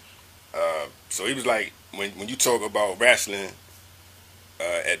 So he was like, when you talk about wrestling,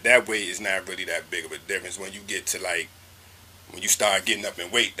 at that weight, it's not really that big of a difference. When you get to like, when you start getting up in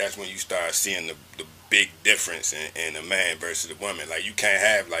weight, that's when you start seeing big difference in a man versus a woman. Like you can't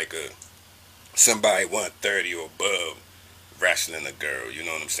have like somebody 130 or above wrestling a girl. You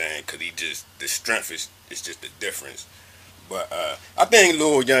know what I'm saying? Because the strength is just the difference. But I think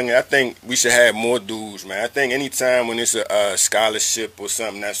Lil Young, I think we should have more dudes, man. I think anytime when it's a scholarship or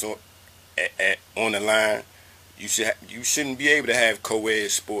something that's on the line, you shouldn't be able to have co-ed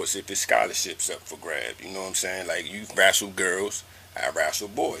sports if it's scholarships up for grabs. You know what I'm saying? Like you wrestle girls, I wrestle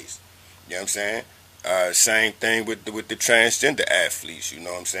boys. You know what I'm saying? Same thing with the transgender athletes. You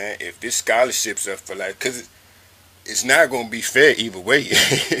know what I'm saying? If this scholarships up for like, cause it's not gonna be fair either way. You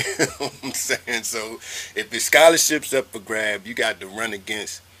know what I'm saying? So if the scholarship's up for grab, you got to run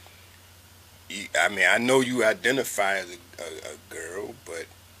against. I mean, I know you identify as a girl, but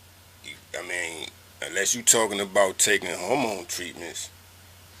I mean, unless you're talking about taking hormone treatments,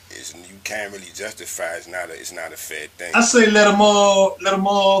 you can't really justify. It's not a fair thing. I say let them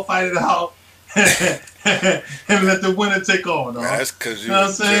all fight it out, and let the winner take all. Man, that's because you know what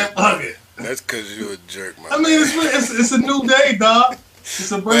I'm saying. That's because you're a jerk, man. I mean, it's a new day, dog.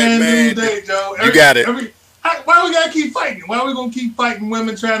 It's a brand new day, Joe. You got it. Why we gotta keep fighting? Why we gonna keep fighting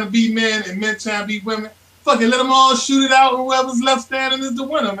women trying to beat men and men trying to beat women? Fuck it, let them all shoot it out, and whoever's left standing is the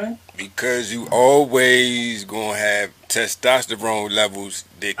winner, man. Because you always gonna have testosterone levels.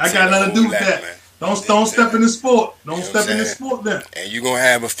 I got nothing to do with that, man. Don't step in the sport. Don't step in the sport then. And you're going to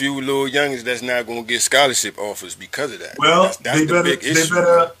have a few little youngins that's not going to get scholarship offers because of that. Well, that's the big issue.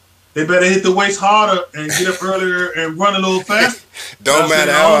 They better hit the weights harder and get up earlier and run a little faster. Don't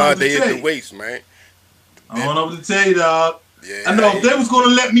matter how hard they hit the weights, man. I don't know what to tell you, dog. Yeah, I know if they was going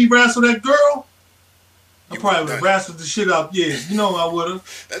to let me wrestle that girl, I probably would have wrestled the shit out. Yeah, you know I would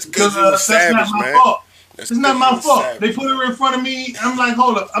have. That's because that's not my fault. It's not my fault. They put her in front of me. I'm like,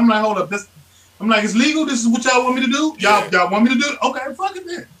 hold up. I'm like, it's legal. This is what y'all want me to do. Y'all want me to do it? Okay, fuck it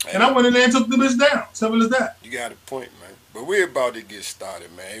then. Hey, and I went in there and took the bitch down. Simple as that. You got a point, man. But we're about to get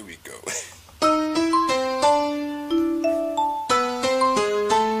started, man. Here we go.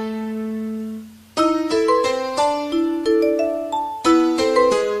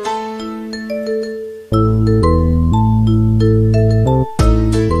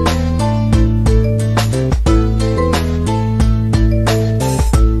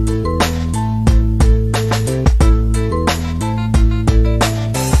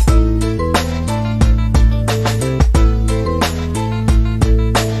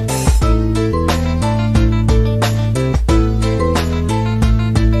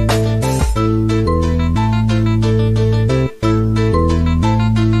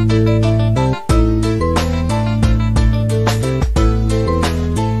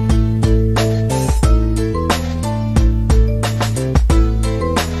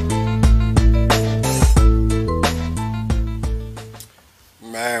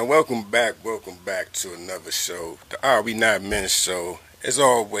 Welcome back to another show, the Are We Not Men show. As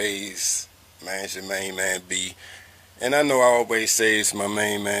always, man, it's your main man B. And I know I always say it's my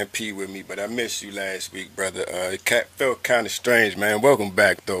main man P with me, but I missed you last week, brother. It felt kind of strange, man. Welcome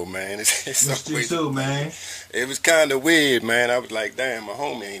back, though, man. Missed you too, man. It was kind of weird, man. I was like, damn, my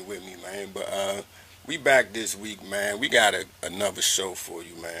homie ain't with me, man. But we back this week, man. We got another show for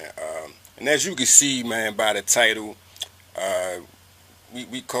you, man. And as you can see, man, by the title,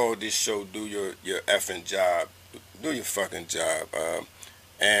 we call this show "Do Your Effing Job," do your fucking job,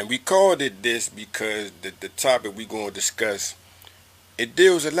 and we called it this because the topic we gonna discuss, it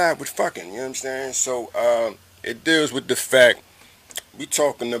deals a lot with fucking. You know what I'm saying? So it deals with the fact we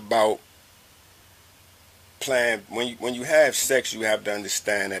talking about plan. When you have sex, you have to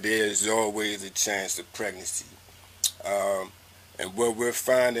understand that there is always a chance of pregnancy. And what we're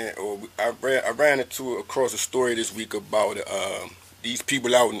finding, I ran across a story this week about these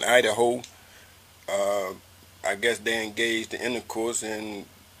people out in Idaho. I guess they engaged in intercourse and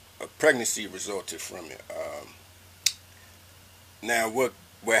a pregnancy resulted from it. Now what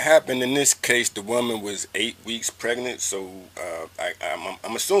happened in this case, the woman was 8 weeks pregnant, so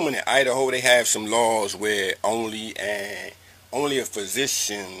I'm assuming in Idaho they have some laws where only a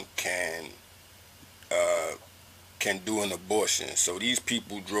physician can do an abortion. So these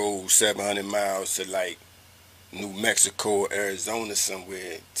people drove 700 miles to like New Mexico, Arizona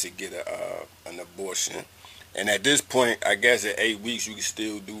somewhere to get an abortion. And at this point, I guess at 8 weeks you can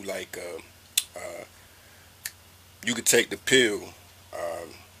still do like you could take the pill,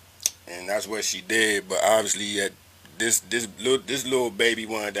 and that's what she did. But obviously, this little baby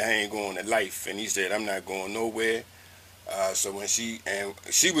wanted to hang on to life, and he said, "I'm not going nowhere." So when she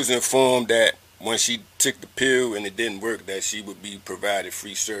was informed that when she took the pill and it didn't work, that she would be provided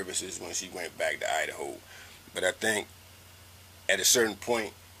free services when she went back to Idaho. But I think at a certain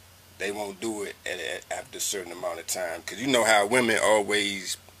point, they won't do it after a certain amount of time. Because you know how women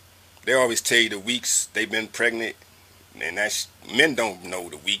always, they always tell you the weeks they've been pregnant. And that's, men don't know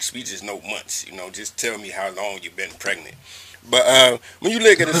the weeks. We just know months. You know, just tell me how long you've been pregnant. But when you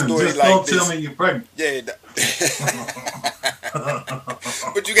look at a story just like don't this, tell me you're pregnant. yeah.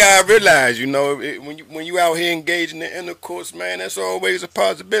 But you gotta realize, you know, when you out here engaging in intercourse, man, that's always a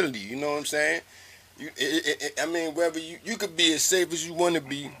possibility. You know what I'm saying? I mean, whether you could be as safe as you want to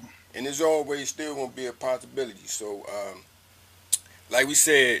be, and there's always still gonna be a possibility. So, like we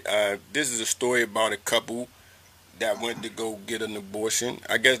said, this is a story about a couple that went to go get an abortion.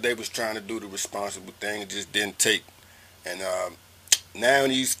 I guess they was trying to do the responsible thing, it just didn't take. And now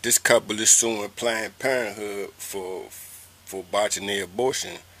this couple is suing Planned Parenthood for botching their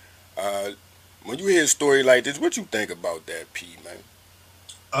abortion. When you hear a story like this, what you think about that, P, man?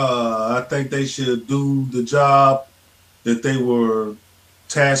 I think they should do the job that they were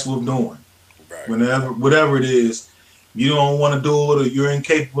tasked with doing. Right. Whatever it is, you don't want to do it or you're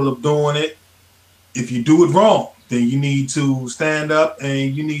incapable of doing it. If you do it wrong, then you need to stand up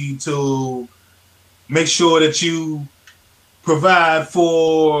and you need to make sure that you provide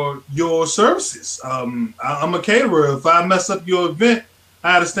for your services. I'm a caterer. If I mess up your event,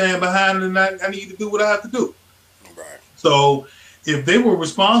 I have to stand behind it and I need to do what I have to do. Right. So if they were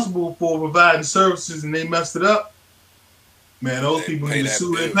responsible for providing services and they messed it up, man, those people need to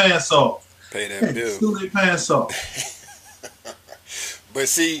sue their pants off. Pay that bill. Sue their pants off. But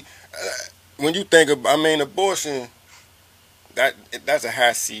see, when you think of, I mean, abortion, that's a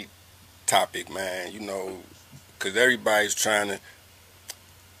hot seat topic, man. You know, because everybody's trying to.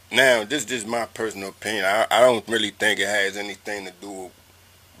 Now, this is my personal opinion. I don't really think it has anything to do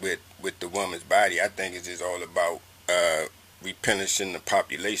with the woman's body. I think it's just all about replenishing the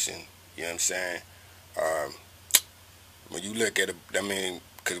population. You know what I'm saying? When you look at it, I mean,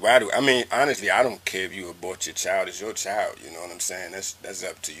 because honestly, I don't care if you abort your child. It's your child. You know what I'm saying? That's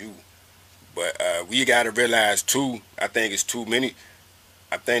up to you. But we got to realize too. I think it's too many.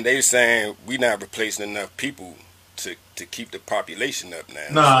 I think they're saying we're not replacing enough people to keep the population up now.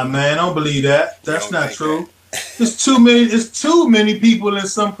 Nah, man, I don't believe that. That's not true. It's too many. It's too many people in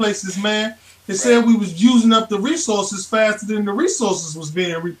some places, man. They said we was using up the resources faster than the resources was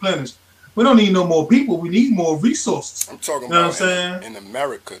being replenished. We don't need no more people. We need more resources. I'm talking you know about what I'm saying? In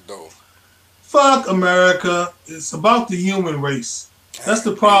America, though. Fuck America. It's about the human race. That's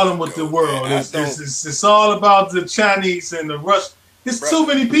the problem with the world. It's all about the Chinese and the Russians. It's too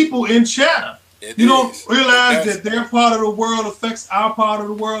many people in China. You don't realize that their part of the world affects our part of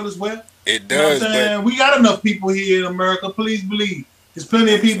the world as well? It does. You know what I'm saying? We got enough people here in America. Please believe. There's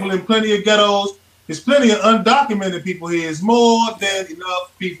plenty of people in plenty of ghettos. There's plenty of undocumented people here. There's more than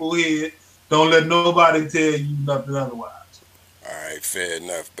enough people here. Don't let nobody tell you nothing otherwise. All right, fair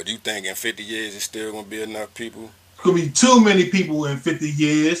enough. But you think in 50 years it's still going to be enough people? It's going to be too many people in 50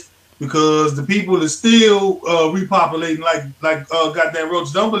 years because the people are still repopulating like goddamn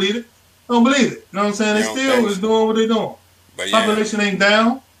roaches. Don't believe it. Don't believe it. You know what I'm saying? They still is doing what they're doing. But yeah. Population ain't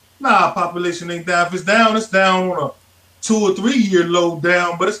down. Nah, population ain't down. If it's down on a 2 or 3 year low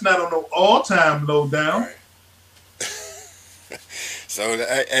down, but it's not on no all-time low down. Right. So,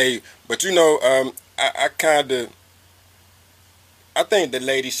 hey, but you know, I think the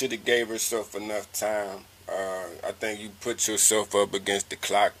lady should have gave herself enough time. I think you put yourself up against the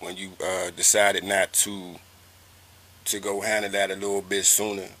clock when you decided not to go handle that a little bit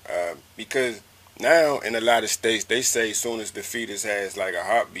sooner. Because now in a lot of states, they say as soon as the fetus has like a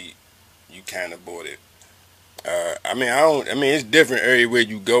heartbeat, you can't abort it. I mean, it's different everywhere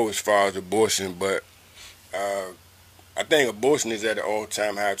you go as far as abortion, but I think abortion is at an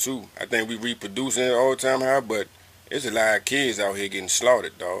all-time high too. I think we reproducing at an all-time high, but there's a lot of kids out here getting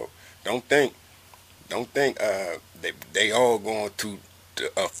slaughtered, dog. Don't think they all going through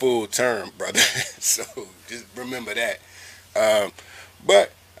a full term, brother. So just remember that.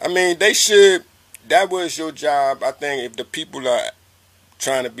 But I mean, they should. That was your job. I think if the people are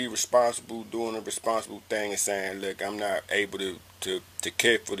trying to be responsible, doing a responsible thing, and saying, "Look, I'm not able to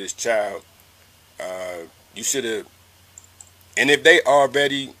care for this child," you should have. And if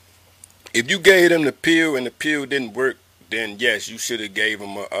you gave them the pill and the pill didn't work, then yes, you should have gave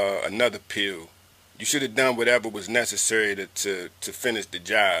them another pill. You should have done whatever was necessary to finish the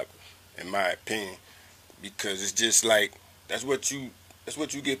job, in my opinion, because it's just like that's what you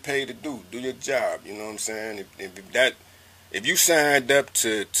get paid to do. Do your job. You know what I'm saying? If you signed up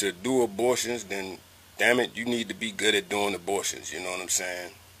to do abortions, then damn it, you need to be good at doing abortions. You know what I'm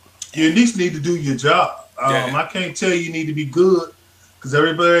saying? You at least need to do your job. I can't tell you need to be good because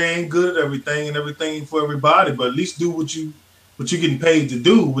everybody ain't good at everything and everything for everybody. But at least do what you what you're getting paid to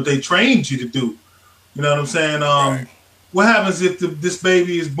do, what they trained you to do. You know what I'm saying? Right. What happens if this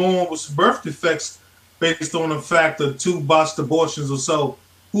baby is born with some birth defects based on the fact of 2 botched abortions or so?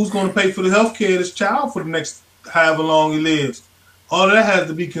 Who's going to pay for the health care of this child for the next however long he lives? All of that has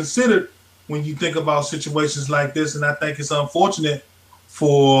to be considered when you think about situations like this, and I think it's unfortunate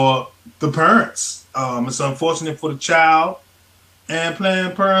for the parents. It's unfortunate for the child, and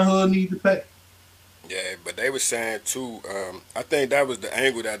Planned Parenthood need to pay. Yeah, but they were saying too. I think that was the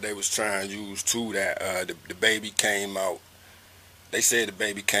angle that they was trying to use too. That the baby came out. They said the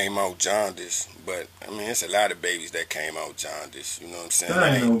baby came out jaundice, but I mean it's a lot of babies that came out jaundice. You know what I'm saying?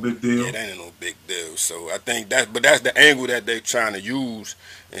 That ain't no big deal. Yeah, that ain't no big deal. So I think that's the angle that they trying to use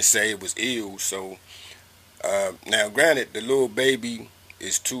and say it was ill. So now, granted, the little baby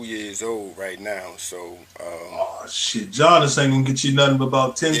is 2 years old right now. So oh shit, jaundice ain't gonna get you nothing but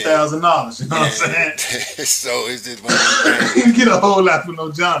about $10,000. You know what I'm saying? So it's just one of those things. You get a whole lot for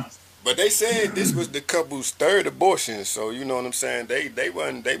no jaundice. But they said this was the couple's 3rd abortion, so you know what I'm saying. They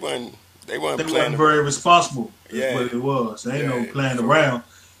wasn't very responsible. Yeah, is what it was. There ain't no playing around.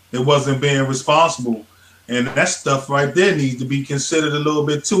 It wasn't being responsible, and that stuff right there needs to be considered a little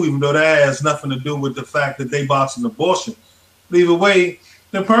bit too. Even though that has nothing to do with the fact that they botched an abortion. But either way,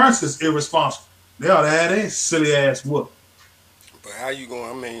 the parents is irresponsible. They ought to have their silly ass whoop. But how you going?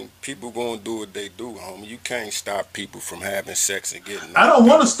 I mean, people going to do what they do, homie. You can't stop people from having sex and getting. I don't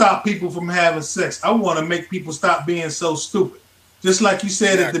want to stop people from having sex. I want to make people stop being so stupid. Just like you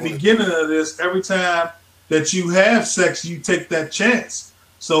said at the beginning of this, every time that you have sex, you take that chance.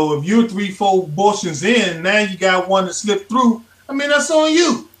 So if you're 3-4 abortions in, now you got one that slipped through. I mean, that's on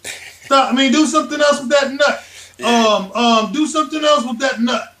you. Stop. I mean, do something else with that nut. Yeah. Do something else with that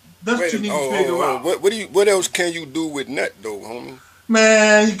nut. That's what you need to figure out. What else can you do with nut though, homie?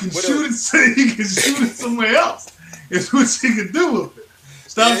 Man, you can shoot it. You can shoot it somewhere else. It's what you can do with it.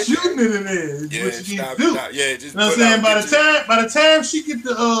 Stop shooting it in there. It's what you need to do. Just you know what I'm saying? By the time she get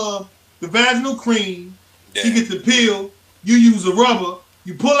the vaginal cream, she get the pill. You use a rubber.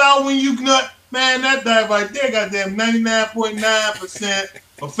 You pull out when you nut. Man, that diet right there, goddamn 99.9%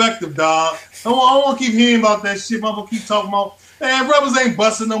 effective, dog. I want to keep hearing about that shit. I'm gonna keep talking about. Man, rubbers ain't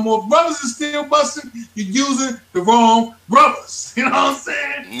busting no more. Rubbers is still busting. You're using the wrong rubbers. You know what I'm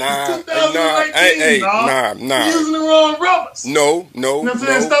saying? Nah. You're using the wrong rubbers. No. You know what I'm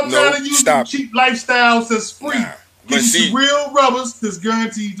saying? Stop trying to use some cheap lifestyles that's free. Get you some real rubbers that's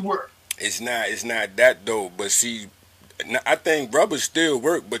guaranteed to work. It's not that though. But see, I think rubbers still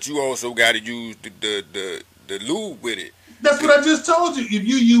work, but you also got to use the lube with it. That's what I just told you. If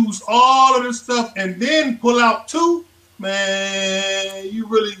you use all of this stuff and then pull out 2. Man, you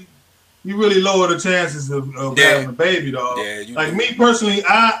really lower the chances of having a baby, dog. Yeah, like me personally,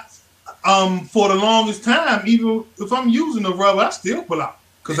 I for the longest time, even if I'm using a rubber, I still pull out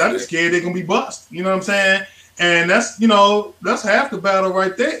because I'm just scared they're gonna be bust. You know what I'm saying? And that's that's half the battle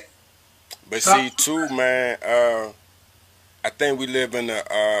right there. But see, too, man, I think we live in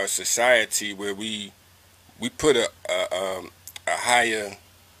a society where we put a higher.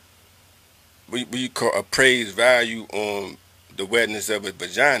 We call appraise value on the wetness of a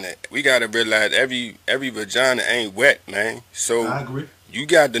vagina. We gotta realize every vagina ain't wet, man. So I agree. You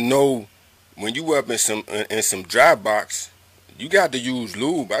got to know when you up in some dry box, you got to use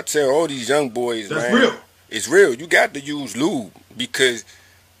lube. I tell all these young boys, that's real. It's real. You got to use lube because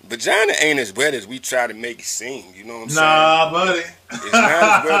vagina ain't as wet as we try to make it seem. You know what I'm saying? Nah, buddy. It's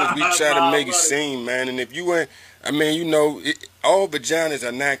not as wet as we try to make it seem, man. And if you ain't, I mean, all vaginas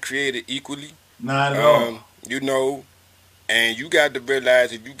are not created equally. Not at all. And you got to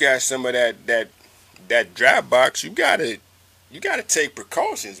realize if you got some of that dry box, you gotta take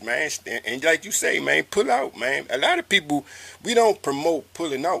precautions, man. And like you say, man, pull out, man. A lot of people, we don't promote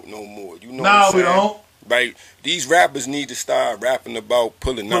pulling out no more. You know what I'm saying? We don't. Right? These rappers need to start rapping about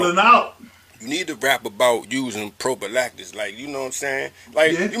pulling out. You need to rap about using prophylactics, like, you know what I'm saying?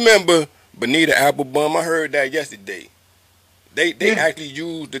 Like, you remember Bonita Applebum? I heard that yesterday. They actually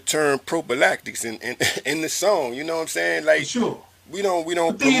used the term prophylactics in the song. You know what I'm saying? Like, sure. We don't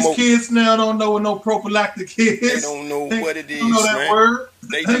promote. These kids now don't know what no prophylactic is. They don't know what it is. They don't know that word.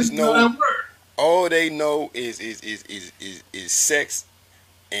 They just know that word. All they know is sex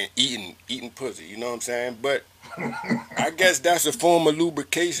and eating pussy. You know what I'm saying? But I guess that's a form of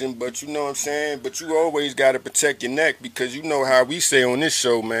lubrication. But you know what I'm saying? But you always got to protect your neck because you know how we say on this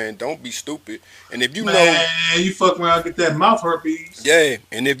show, man. Don't be stupid. And if you you fuck around, get that mouth herpes. Yeah,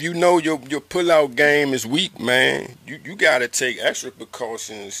 and if you know your pull-out game is weak, man, you got to take extra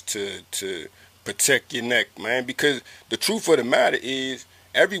precautions to protect your neck, man. Because the truth of the matter is,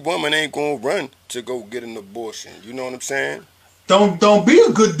 every woman ain't gonna run to go get an abortion. You know what I'm saying? don't be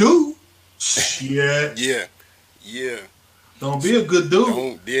a good dude. Yeah. Yeah. Don't be a good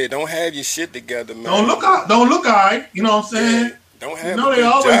dude. Don't have your shit together, man. Don't look all right. You know what I'm saying? Yeah. Don't have you know a they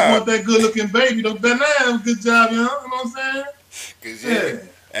good always job. want that good looking baby. Don't better not have a good job, you know what I'm saying? Cause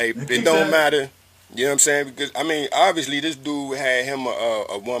hey, it don't matter. You know what I'm saying? Because I mean, obviously, this dude had him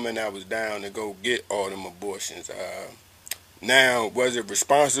a woman that was down to go get all them abortions. Now, was it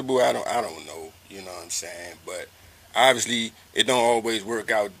responsible? I don't know. You know what I'm saying? But obviously, it don't always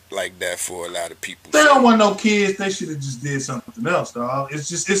work out like that for a lot of people. They don't want no kids. They should have just did something else, dog.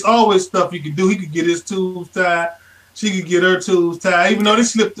 It's always stuff you can do. He could get his tubes tied. She could get her tubes tied, even though they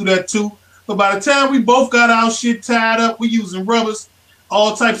slipped through that too. But by the time we both got our shit tied up, we using rubbers,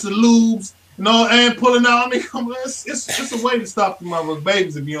 all types of lubes, you know, and pulling out. I mean, it's a way to stop the motherfucking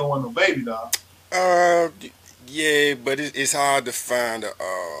babies if you don't want no baby, dog. Yeah, but it's hard to find.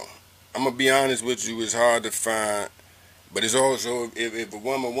 I'm gonna be honest with you, it's hard to find. But it's also if a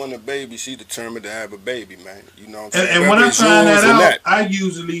woman want a baby, she determined to have a baby, man. You know what I'm saying? And when I find that out, I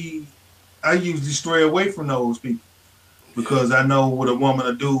usually stray away from those people. Because I know what a woman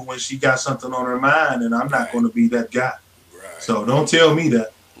will do when she got something on her mind, and I'm not going to be that guy. Right. So don't tell me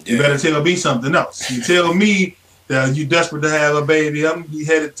that. You better tell me something else. You tell me that you desperate to have a baby, I'm going to be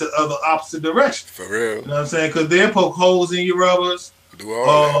headed to other opposite direction. For real. You know what I'm saying? Because they'll poke holes in your rubbers. Do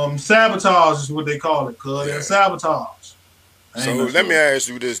all that. Sabotage is what they call it, cuz. Yeah. Sabotage. So let me ask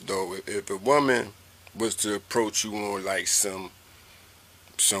you this, though. If a woman was to approach you on, like, some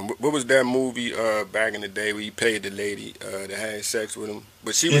what was that movie back in the day where you paid the lady that had sex with him?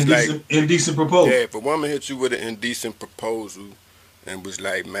 But she was indecent proposal. Yeah, if a woman hit you with an indecent proposal and was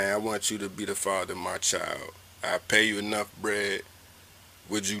like, man, I want you to be the father of my child. I pay you enough bread.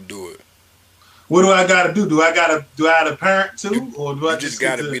 Would you do it? What do I gotta do? Do I have a parent too? Or do I just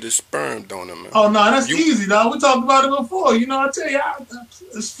gotta be the sperm donor, man? Oh no, that's easy, dog. We talked about it before. You know, I tell you,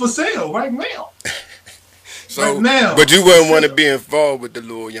 it's for sale right now. So, right now, but you wouldn't want to be involved with the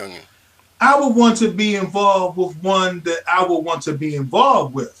little youngin'. I would want to be involved with one that I would want to be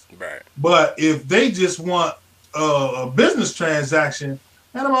involved with. Right. But if they just want a business transaction,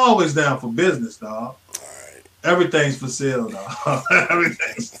 and I'm always down for business, dog. All right. Everything's for sale, dog.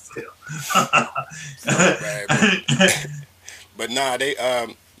 Everything's for sale. But nah, they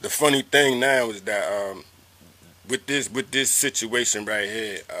the funny thing now is that with this situation right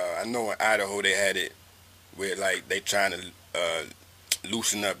here, I know in Idaho they had it. Where like they trying to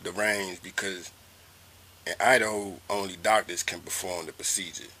loosen up the reins because in Idaho only doctors can perform the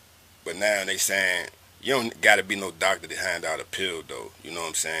procedure, but now they saying you don't got to be no doctor to hand out a pill though. You know what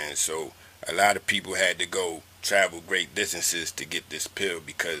I'm saying? So a lot of people had to go travel great distances to get this pill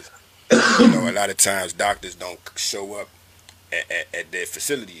because you know a lot of times doctors don't show up at their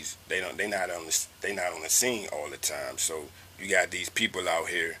facilities. They not on the scene all the time. So you got these people out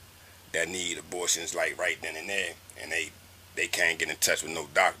here that need abortions like right then and there, and they can't get in touch with no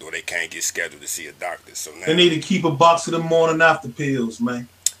doctor, or they can't get scheduled to see a doctor. So now they need to keep a box of the morning after pills, man.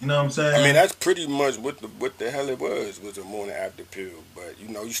 You know what I'm saying? I mean, that's pretty much what the hell it was a morning after pill. But you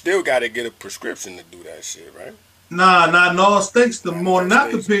know, you still got to get a prescription to do that shit, right? Nah, in all states, the morning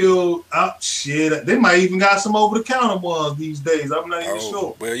after pill, shit, they might even got some over-the-counter ones these days. I'm not even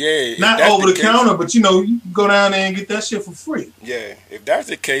sure. Well, yeah. Not over-the-counter, but, you know, you can go down there and get that shit for free. Yeah, if that's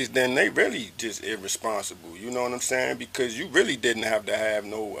the case, then they really just irresponsible. You know what I'm saying? Because you really didn't have to have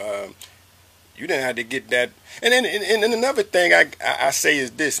no, you didn't have to get that. And then another thing I say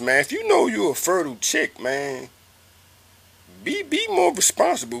is this, man. If you know you're a fertile chick, man, be more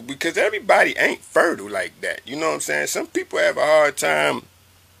responsible because everybody ain't fertile like that. You know what I'm saying? Some people have a hard time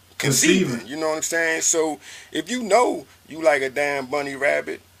conceiving. You know what I'm saying? So if you know you like a damn bunny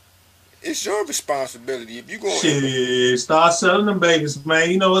rabbit, it's your responsibility. If you go start selling them babies, man.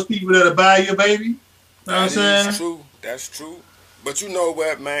 You know, it's people that'll buy your baby. You know what I'm saying? That's true. That's true. But you know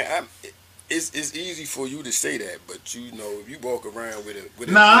what, man? It's easy for you to say that, but you know, if you walk around with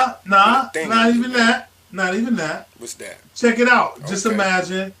a not even that. Not even that. What's that? Check it out. Okay. Just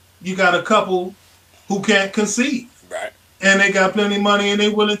imagine you got a couple who can't conceive. Right. And they got plenty of money and they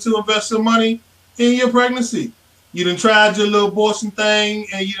willing to invest some money in your pregnancy. You done tried your little abortion thing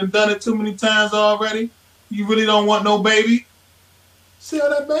and you done it too many times already. You really don't want no baby. Sell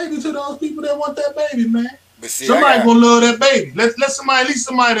that baby to those people that want that baby, man. But see, somebody gonna love that baby. Let somebody, at least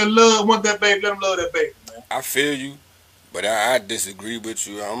somebody that want that baby, let them love that baby, man. I feel you. But I disagree with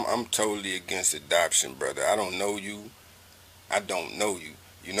you. I'm totally against adoption, brother. I don't know you. I don't know you.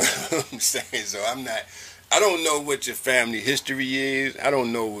 You know what I'm saying? So I don't know what your family history is. I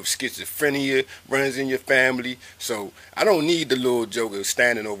don't know if schizophrenia runs in your family. So I don't need the little joker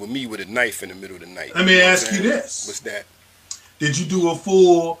standing over me with a knife in the middle of the night. Let me ask you this. What's that? Did you do a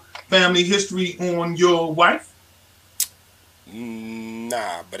full family history on your wife?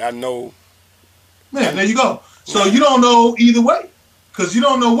 Nah, but I know. Man, there you go. So you don't know either way, because you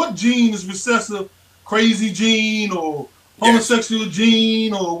don't know what gene is recessive, crazy gene or homosexual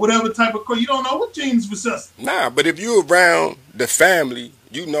gene or whatever type of. You don't know what gene is recessive. Nah, but if you're around the family,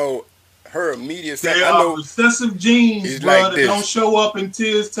 you know her immediate family. There are recessive genes, bro, like that don't show up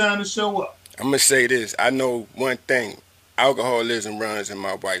until it's time to show up. I'm gonna say this. I know one thing. Alcoholism runs in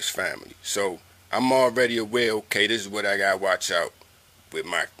my wife's family, so I'm already aware. Okay, this is what I gotta watch out with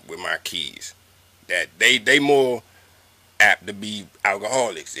my kids. That they more apt to be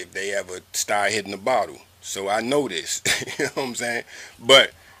alcoholics if they ever start hitting the bottle. So I know this. You know what I'm saying?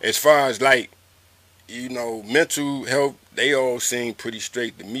 But as far as like, you know, mental health, they all seem pretty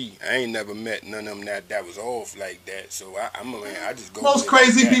straight to me. I ain't never met none of them that was off like that. So I just go. Most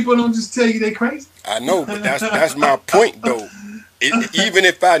crazy people don't just tell you they crazy. I know, but that's my point though. Even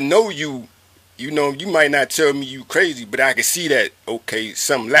if I know you, you know, you might not tell me you crazy, but I can see that, okay,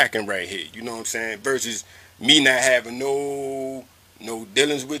 something lacking right here. You know what I'm saying? Versus me not having no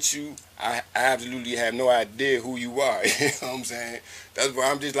dealings with you. I absolutely have no idea who you are. You know what I'm saying? That's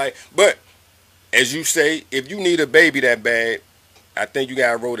why I'm just like, but as you say, if you need a baby that bad, I think you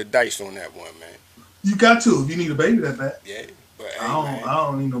gotta roll the dice on that one, man. You got to if you need a baby that bad. Yeah, but hey, I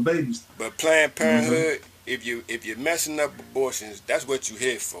don't need no babies. But Planned Parenthood, if you're messing up abortions, that's what you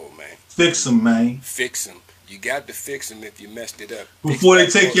here for, man. Fix them, man. Fix them. You got to fix them if you messed it up. Before they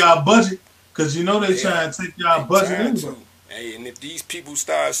take y'all budget, because you know they trying to take y'all budget anyway. Hey, and if these people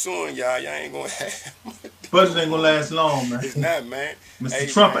start suing y'all ain't gonna have budget ain't gonna last long, man. It's not, man.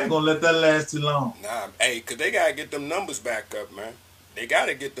 Mr. Trump ain't gonna let that last too long. Nah, hey, cause they gotta get them numbers back up, man. They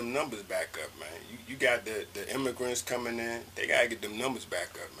gotta get them numbers back up, man. You got the immigrants coming in. They gotta get them numbers back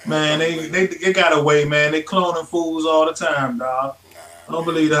up, man. Man, they got a way, man. They cloning fools all the time, dog. I don't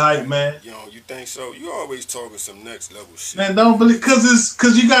believe the hype, man. You know, you think so? You always talking some next level shit. Man, don't believe,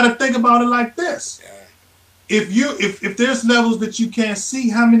 cause you gotta think about it like this. Yeah. If there's levels that you can't see,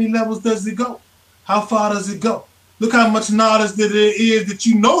 how many levels does it go? How far does it go? Look how much knowledge that there is that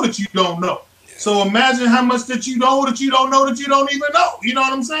you know that you don't know. Yeah. So imagine how much that you know that you don't know that you don't even know. You know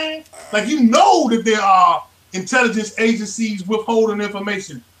what I'm saying? Like you know that there are intelligence agencies withholding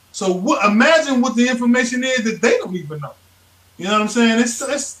information. So imagine what the information is that they don't even know. You know what I'm saying?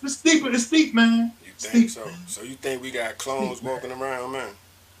 It's deep. It's deep, man. You think so? So you think we got clones walking around, man?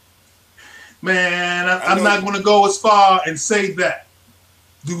 Man, I'm not going to go as far and say that.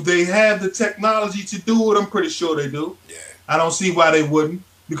 Do they have the technology to do it? I'm pretty sure they do. Yeah. I don't see why they wouldn't,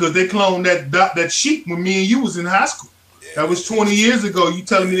 because they cloned that sheep when me and you was in high school. Yeah, that was 20 years ago. You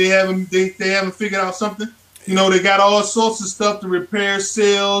telling me they haven't figured out something? Yeah. You know, they got all sorts of stuff to repair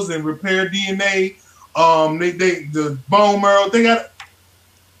cells and repair DNA. The bone marrow. They got.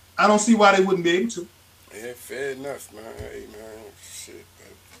 I don't see why they wouldn't be able to. Yeah, fair enough, man. Hey, man.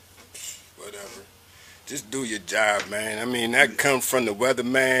 Whatever. Just do your job, man. I mean, that comes from the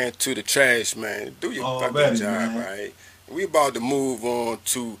weatherman to the trash man. Do your fucking job, right? We about to move on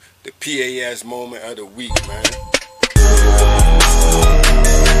to the PAS moment of the week, man.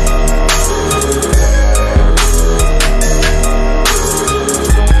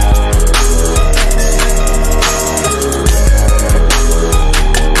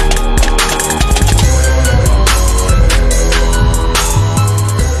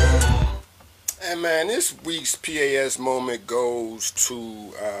 Man, this week's PAS moment goes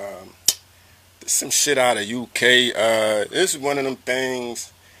to some shit out of UK. This is one of them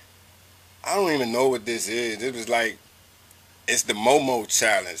things. I don't even know what this is. It was like, it's the Momo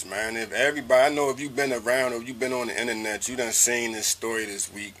challenge, man. If everybody, I know if you've been around or you've been on the internet, you done seen this story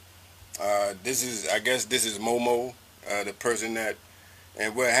this week. I guess this is Momo, the person that,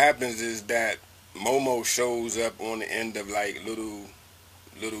 and what happens is that Momo shows up on the end of like little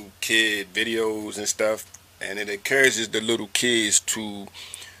kid videos and stuff, and it encourages the little kids to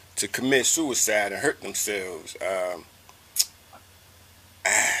commit suicide and hurt themselves.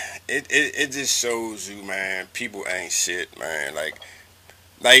 It just shows you, man, people ain't shit, man. Like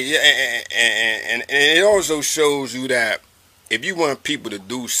yeah, and it also shows you that if you want people to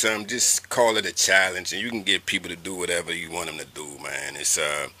do something, just call it a challenge, and you can get people to do whatever you want them to do, man. It's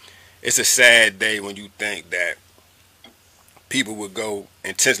a sad day when you think that people would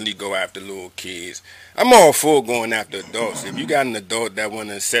intentionally go after little kids. I'm all for going after adults. If you got an adult that want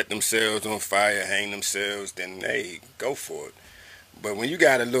to set themselves on fire, hang themselves, then hey, go for it. But when you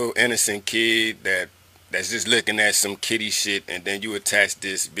got a little innocent kid that's just looking at some kiddie shit, and then you attach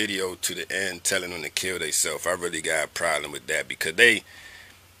this video to the end telling them to kill themselves, I really got a problem with that, because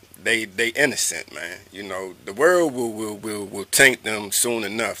they innocent, man. You know, the world will taint them soon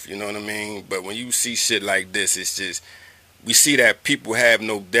enough. You know what I mean? But when you see shit like this, it's just we see that people have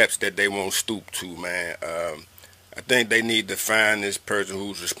no depths that they won't stoop to, man. I think they need to find this person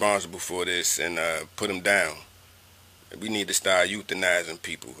who's responsible for this and put him down. We need to start euthanizing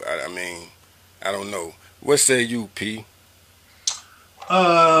people. I mean, I don't know. What say you, P?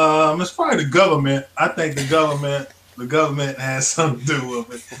 It's probably the government. I think the government has something to do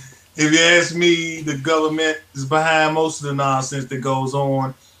with it. If you ask me, the government is behind most of the nonsense that goes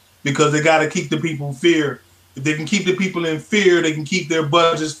on because they got to keep the people in fear. If they can keep the people in fear, they can keep their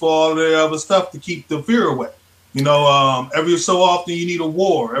budgets for all their other stuff to keep the fear away. You know, every so often you need a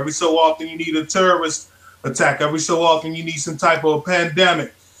war. Every so often you need a terrorist attack. Every so often you need some type of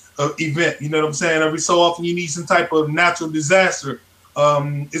pandemic event. You know what I'm saying? Every so often you need some type of natural disaster.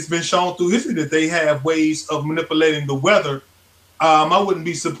 It's been shown through history that they have ways of manipulating the weather. I wouldn't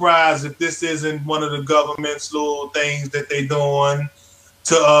be surprised if this isn't one of the government's little things that they're doing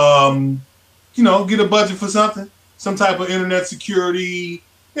to, you know, get a budget for something, some type of internet security,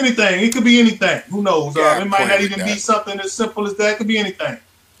 anything. It could be anything. Who knows? It might not even be something as simple as that. It could be anything.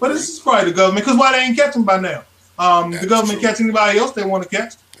 But this is probably the government, because why they ain't catching by now? The government catch anybody else they want to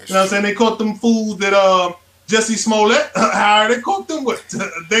catch. You know what I'm saying? They caught them fools that Jesse Smollett, how they caught them with.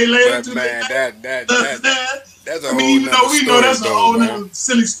 They later. But man, that's a whole even though we know that's a whole man.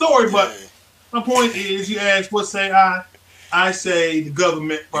 Silly story, but my point is, you ask what say I say the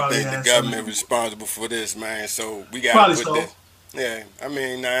government probably has the government responsible for this, man. So we got to put this. Yeah, I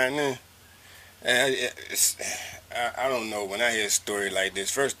mean, I don't know. When I hear a story like this,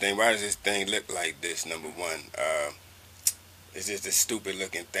 first thing, why does this thing look like this? Number one, it's just a stupid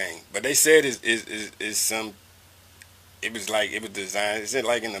looking thing. But they said is some. It was designed. Is it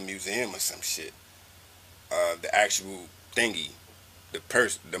like in a museum or some shit? The actual thingy, the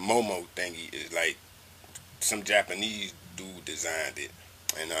Momo thingy is like some Japanese dude designed it,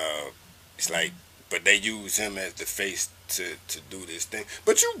 and it's like, but they use him as the face to do this thing.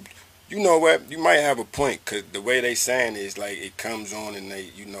 But you know what? You might have a point, because the way they saying it is like it comes on and they,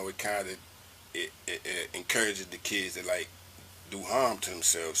 you know, it kind of it encourages the kids to like do harm to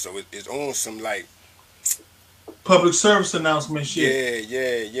themselves. So it's on some like public service announcement shit.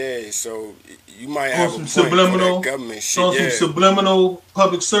 Yeah. So you might have some subliminal government shit. Some subliminal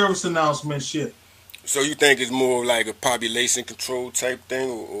public service announcement shit. So you think it's more like a population control type thing,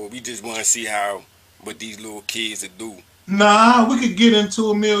 or we just want to see what these little kids do? Nah, we could get into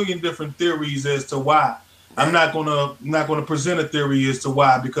a million different theories as to why. Right. I'm not gonna present a theory as to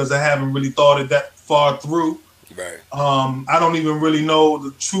why, because I haven't really thought it that far through. Right. I don't even really know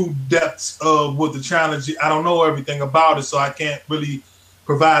the true depths of what the challenge. I don't know everything about it, so I can't really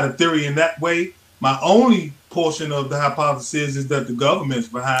provide a theory in that way. My only portion of the hypothesis is that the government's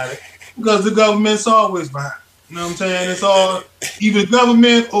behind it, because the government's always behind it. You know what I'm saying? It's all either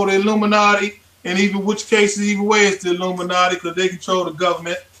government or the Illuminati, and even which cases, either way, it's the Illuminati, because they control the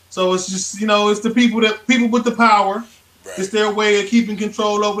government. So it's just, you know, it's the people with the power. Right. It's their way of keeping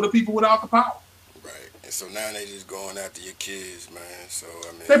control over the people without the power. So now they just going after your kids, man. So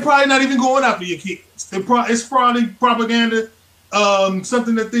I mean, they're probably not even going after your kids. It's probably propaganda,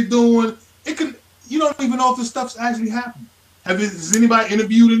 something that they're doing. You don't even know if this stuff's actually happening. Has anybody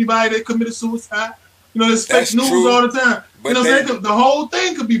interviewed anybody that committed suicide? You know, there's fake news all the time. But you know, the whole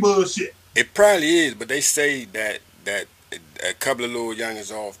thing could be bullshit. It probably is, but they say that a couple of little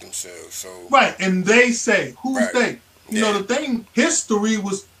youngins off themselves. So right, and they say, who's they? You know, the thing, history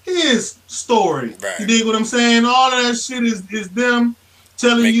was his story. Right. You dig what I'm saying? All of that shit is them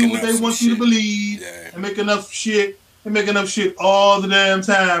telling you what they want you to believe, and making up shit all the damn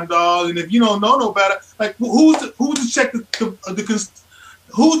time, dog. And if you don't know no better, like who's to check the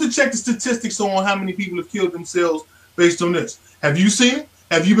statistics on how many people have killed themselves based on this? Have you seen it?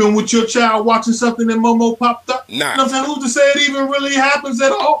 Have you been with your child watching something that Momo popped up? Nah. You know what I'm saying? Who's to say it even really happens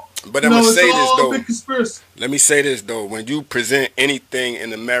at all? But I'm going to say this, though. Big conspiracy. Let me say this, though. When you present anything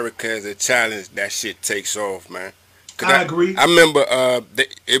in America as a challenge, that shit takes off, man. I agree. I remember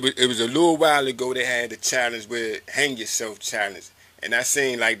it was a little while ago they had the challenge where hang yourself challenge. And I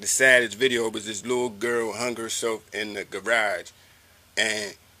seen like the saddest video. It was this little girl hung herself in the garage.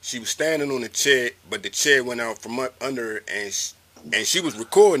 And she was standing on a chair, but the chair went out from under her, and she was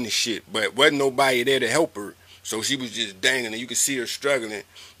recording the shit, but wasn't nobody there to help her. So she was just dangling, and you could see her struggling.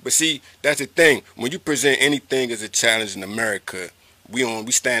 But see, that's the thing. When you present anything as a challenge in America,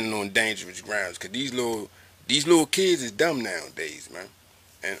 we standing on dangerous grounds, because these little kids is dumb nowadays, man.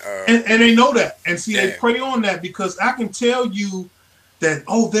 And they know that. And see, they prey on that, because I can tell you that,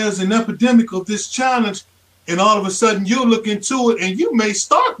 there's an epidemic of this challenge. and all of a sudden you look into it and you may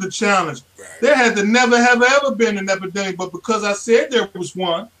start the challenge. Right. There had to never have ever been an epidemic, but because I said there was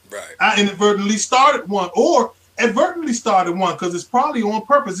one, right. I inadvertently started one, or advertently started one, because it's probably on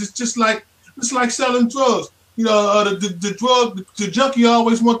purpose. It's like selling drugs. You know, the junkie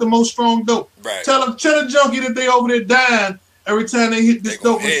always want the most strong dope. Right. Tell the junkie that they over there dying every time they hit this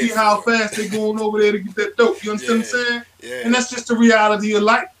dope and see how fast they going over there to get that dope. You understand what I'm saying? Yeah. And that's just the reality of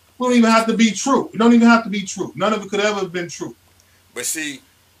life. It don't even have to be true. It don't even have to be true. None of it could ever have been true. But see,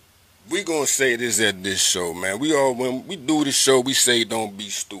 we gonna say this at this show, man. When we do the show, we say don't be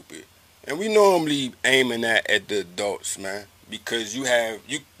stupid, and we normally aiming at the adults, man, because you have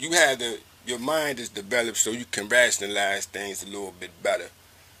your mind is developed so you can rationalize things a little bit better.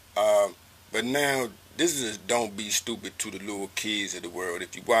 But now this is don't be stupid to the little kids of the world.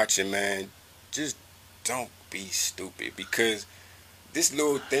 If you're watching, man, just don't be stupid, because this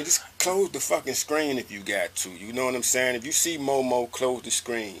little thing, just close the fucking screen if you got to. You know what I'm saying? If you see Momo, close the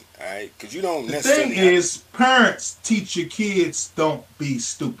screen, all right? Because you don't necessarily... The thing is, parents teach your kids don't be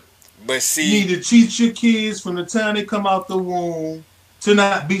stupid. But see... You need to teach your kids from the time they come out the womb to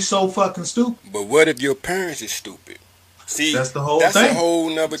not be so fucking stupid. But what if your parents is stupid? See, that's the whole thing. That's a whole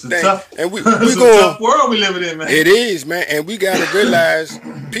nother thing. And it's a tough world we living in, man. It is, man. And we got to realize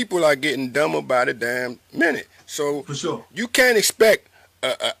people are getting dumber by the damn minute. So for sure, you can't expect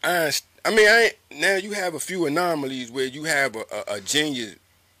now you have a few anomalies where you have a genius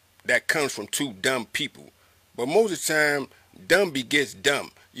that comes from two dumb people, but most of the time, dumb begets dumb.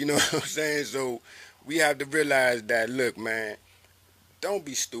 You know what I'm saying? So we have to realize that. Look, man, don't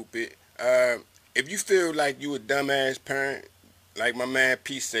be stupid. If you feel like you a dumbass parent, like my man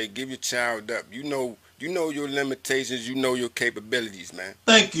P say, give your child up. You know your limitations. You know your capabilities, man.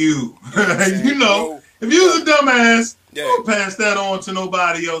 Thank you. You know, if you was a dumbass, don't pass that on to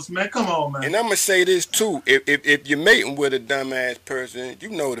nobody else, man. Come on, man. And I'm gonna say this too: if you're mating with a dumbass person, you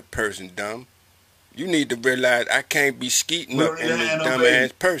know the person dumb. You need to realize I can't be skeeting up on this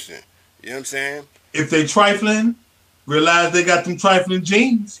dumbass person. You know what I'm saying? If they trifling, realize they got them trifling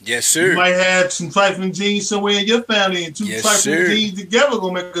genes. Yes, sir. You might have some trifling genes somewhere in your family, and two trifling genes together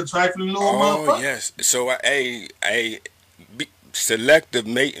gonna make a trifling little motherfucker. Oh, yes. So, selective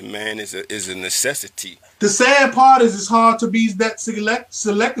mating, man, is a necessity. The sad part is it's hard to be that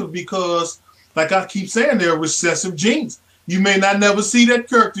selective because, like I keep saying, they're recessive genes. You may not never see that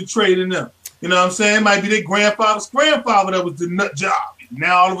character trait in them. You know what I'm saying? It might be their grandfather's grandfather that was the nut job.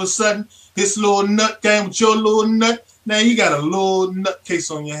 Now all of a sudden, his little nut came with your little nut. Now you got a little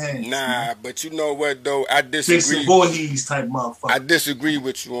nutcase on your hands. Nah, but you know what though? I disagree. Jason Voorhees type motherfucker. I disagree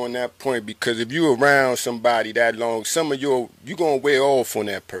with you on that point, because if you around somebody that long, you gonna wear off on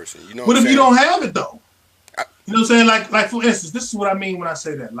that person. You know. What if you don't have it though? You know what I'm saying? Like for instance, this is what I mean when I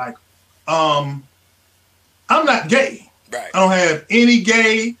say that. Like, I'm not gay. Right. I don't have any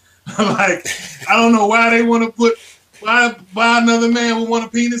gay. Like, I don't know why they want to put. Why another man would want a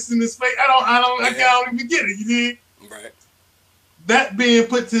penis in his face? I can't even get it. You did. Right. That being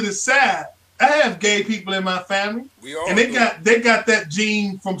put to the side, I have gay people in my family, and they got that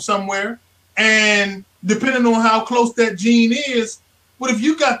gene from somewhere. And depending on how close that gene is, what if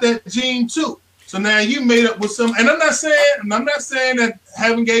you got that gene too? So now you made up with some. And I'm not saying that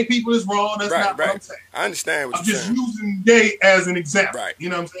having gay people is wrong. That's not what I'm saying. I understand what you're saying. I'm just using gay as an example. Right. You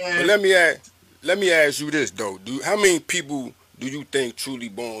know what I'm saying? But let me ask you this though: how many people do you think truly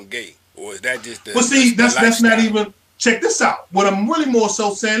born gay, or is that just the? Well, see, that's not even. Check this out. What I'm really more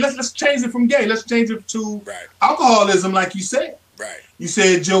so saying, let's change it from gay. Let's change it to alcoholism, like you said. Right. You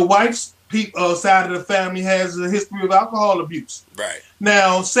said your wife's side of the family has a history of alcohol abuse. Right.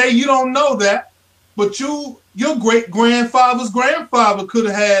 Now, say you don't know that, but your great grandfather's grandfather could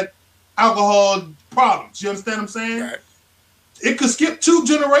have had alcohol problems. You understand what I'm saying? Right. It could skip 2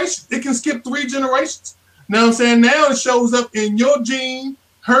 generations. It can skip 3 generations. Now I'm saying now it shows up in your gene,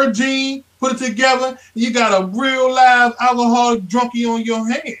 her gene. Put it together, and you got a real live alcoholic drunkie on your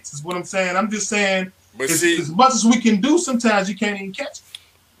hands, is what I'm saying. I'm just saying, as much as we can do, sometimes you can't even catch it.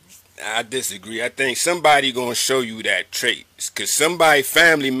 I disagree. I think somebody going to show you that trait, because somebody,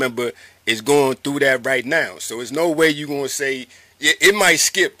 family member, is going through that right now. So there's no way you're going to say, it might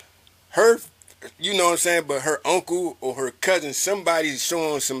skip her, you know what I'm saying, but her uncle or her cousin, somebody's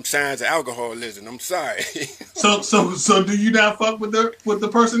showing some signs of alcoholism. I'm sorry. So do you not fuck with the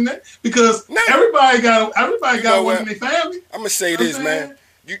person there? Because everybody got one in their family. I'm gonna say this, man.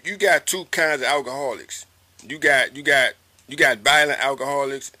 You got 2 kinds of alcoholics. You got violent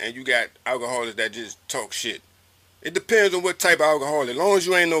alcoholics, and you got alcoholics that just talk shit. It depends on what type of alcoholic. As long as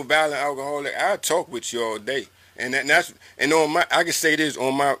you ain't no violent alcoholic, I'll talk with you all day. And on my, I can say this,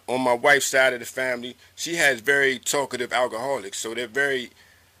 on my wife's side of the family, she has very talkative alcoholics, so they're very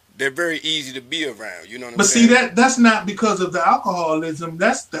easy to be around. You know what I'm But see, saying? that's not because of the alcoholism.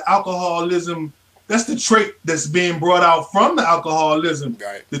 That's the alcoholism. That's the trait that's being brought out from the alcoholism.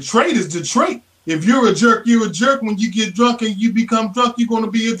 Right. The trait is the trait. If you're a jerk, you're a jerk. When you get drunk and you become drunk, you're going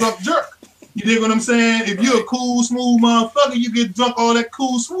to be a drunk jerk. You dig what I'm saying? If you're a cool, smooth motherfucker, you get drunk, all that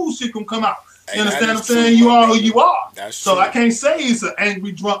cool, smooth shit can come out. You understand what I'm saying? You are who you are. That's so true. I can't say it's an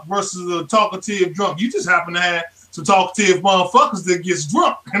angry drunk versus a talkative drunk. You just happen to have some talkative motherfuckers that gets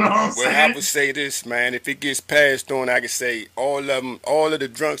drunk. You know what I'm saying? Well, I would say this, man. If it gets passed on, I could say all of the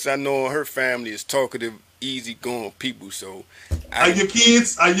drunks I know in her family is talkative, easygoing people. So, are your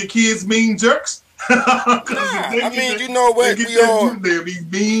kids mean jerks? I mean, you know what? They be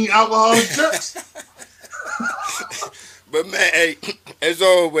mean alcoholic jerks. But man, hey, as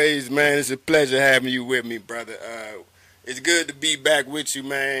always, man, it's a pleasure having you with me, brother. It's good to be back with you,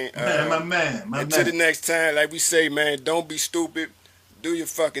 man. My man. Until the next time, like we say, man, don't be stupid. Do your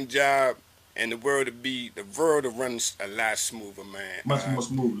fucking job, and the world will run a lot smoother, man. Much more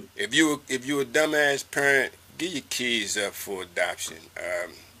smoothly. If you a dumbass parent, give your kids up for adoption.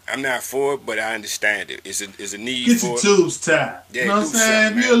 I'm not for it, but I understand it. It's a need get for it. Get your tubes tied. Yeah, you know what I'm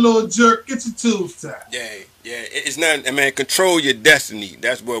saying? If you're a little jerk, get your tubes tied. Yeah. It's not, man, control your destiny.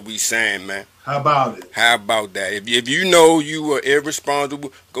 That's what we saying, man. How about it? How about that? If you know you are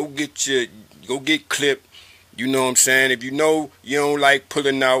irresponsible, go get clipped. You know what I'm saying? If you know you don't like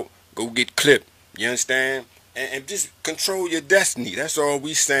pulling out, go get clipped. You understand? And just control your destiny. That's all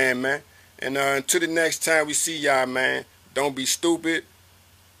we saying, man. And until the next time we see y'all, man, don't be stupid.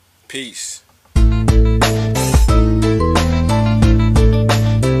 Peace.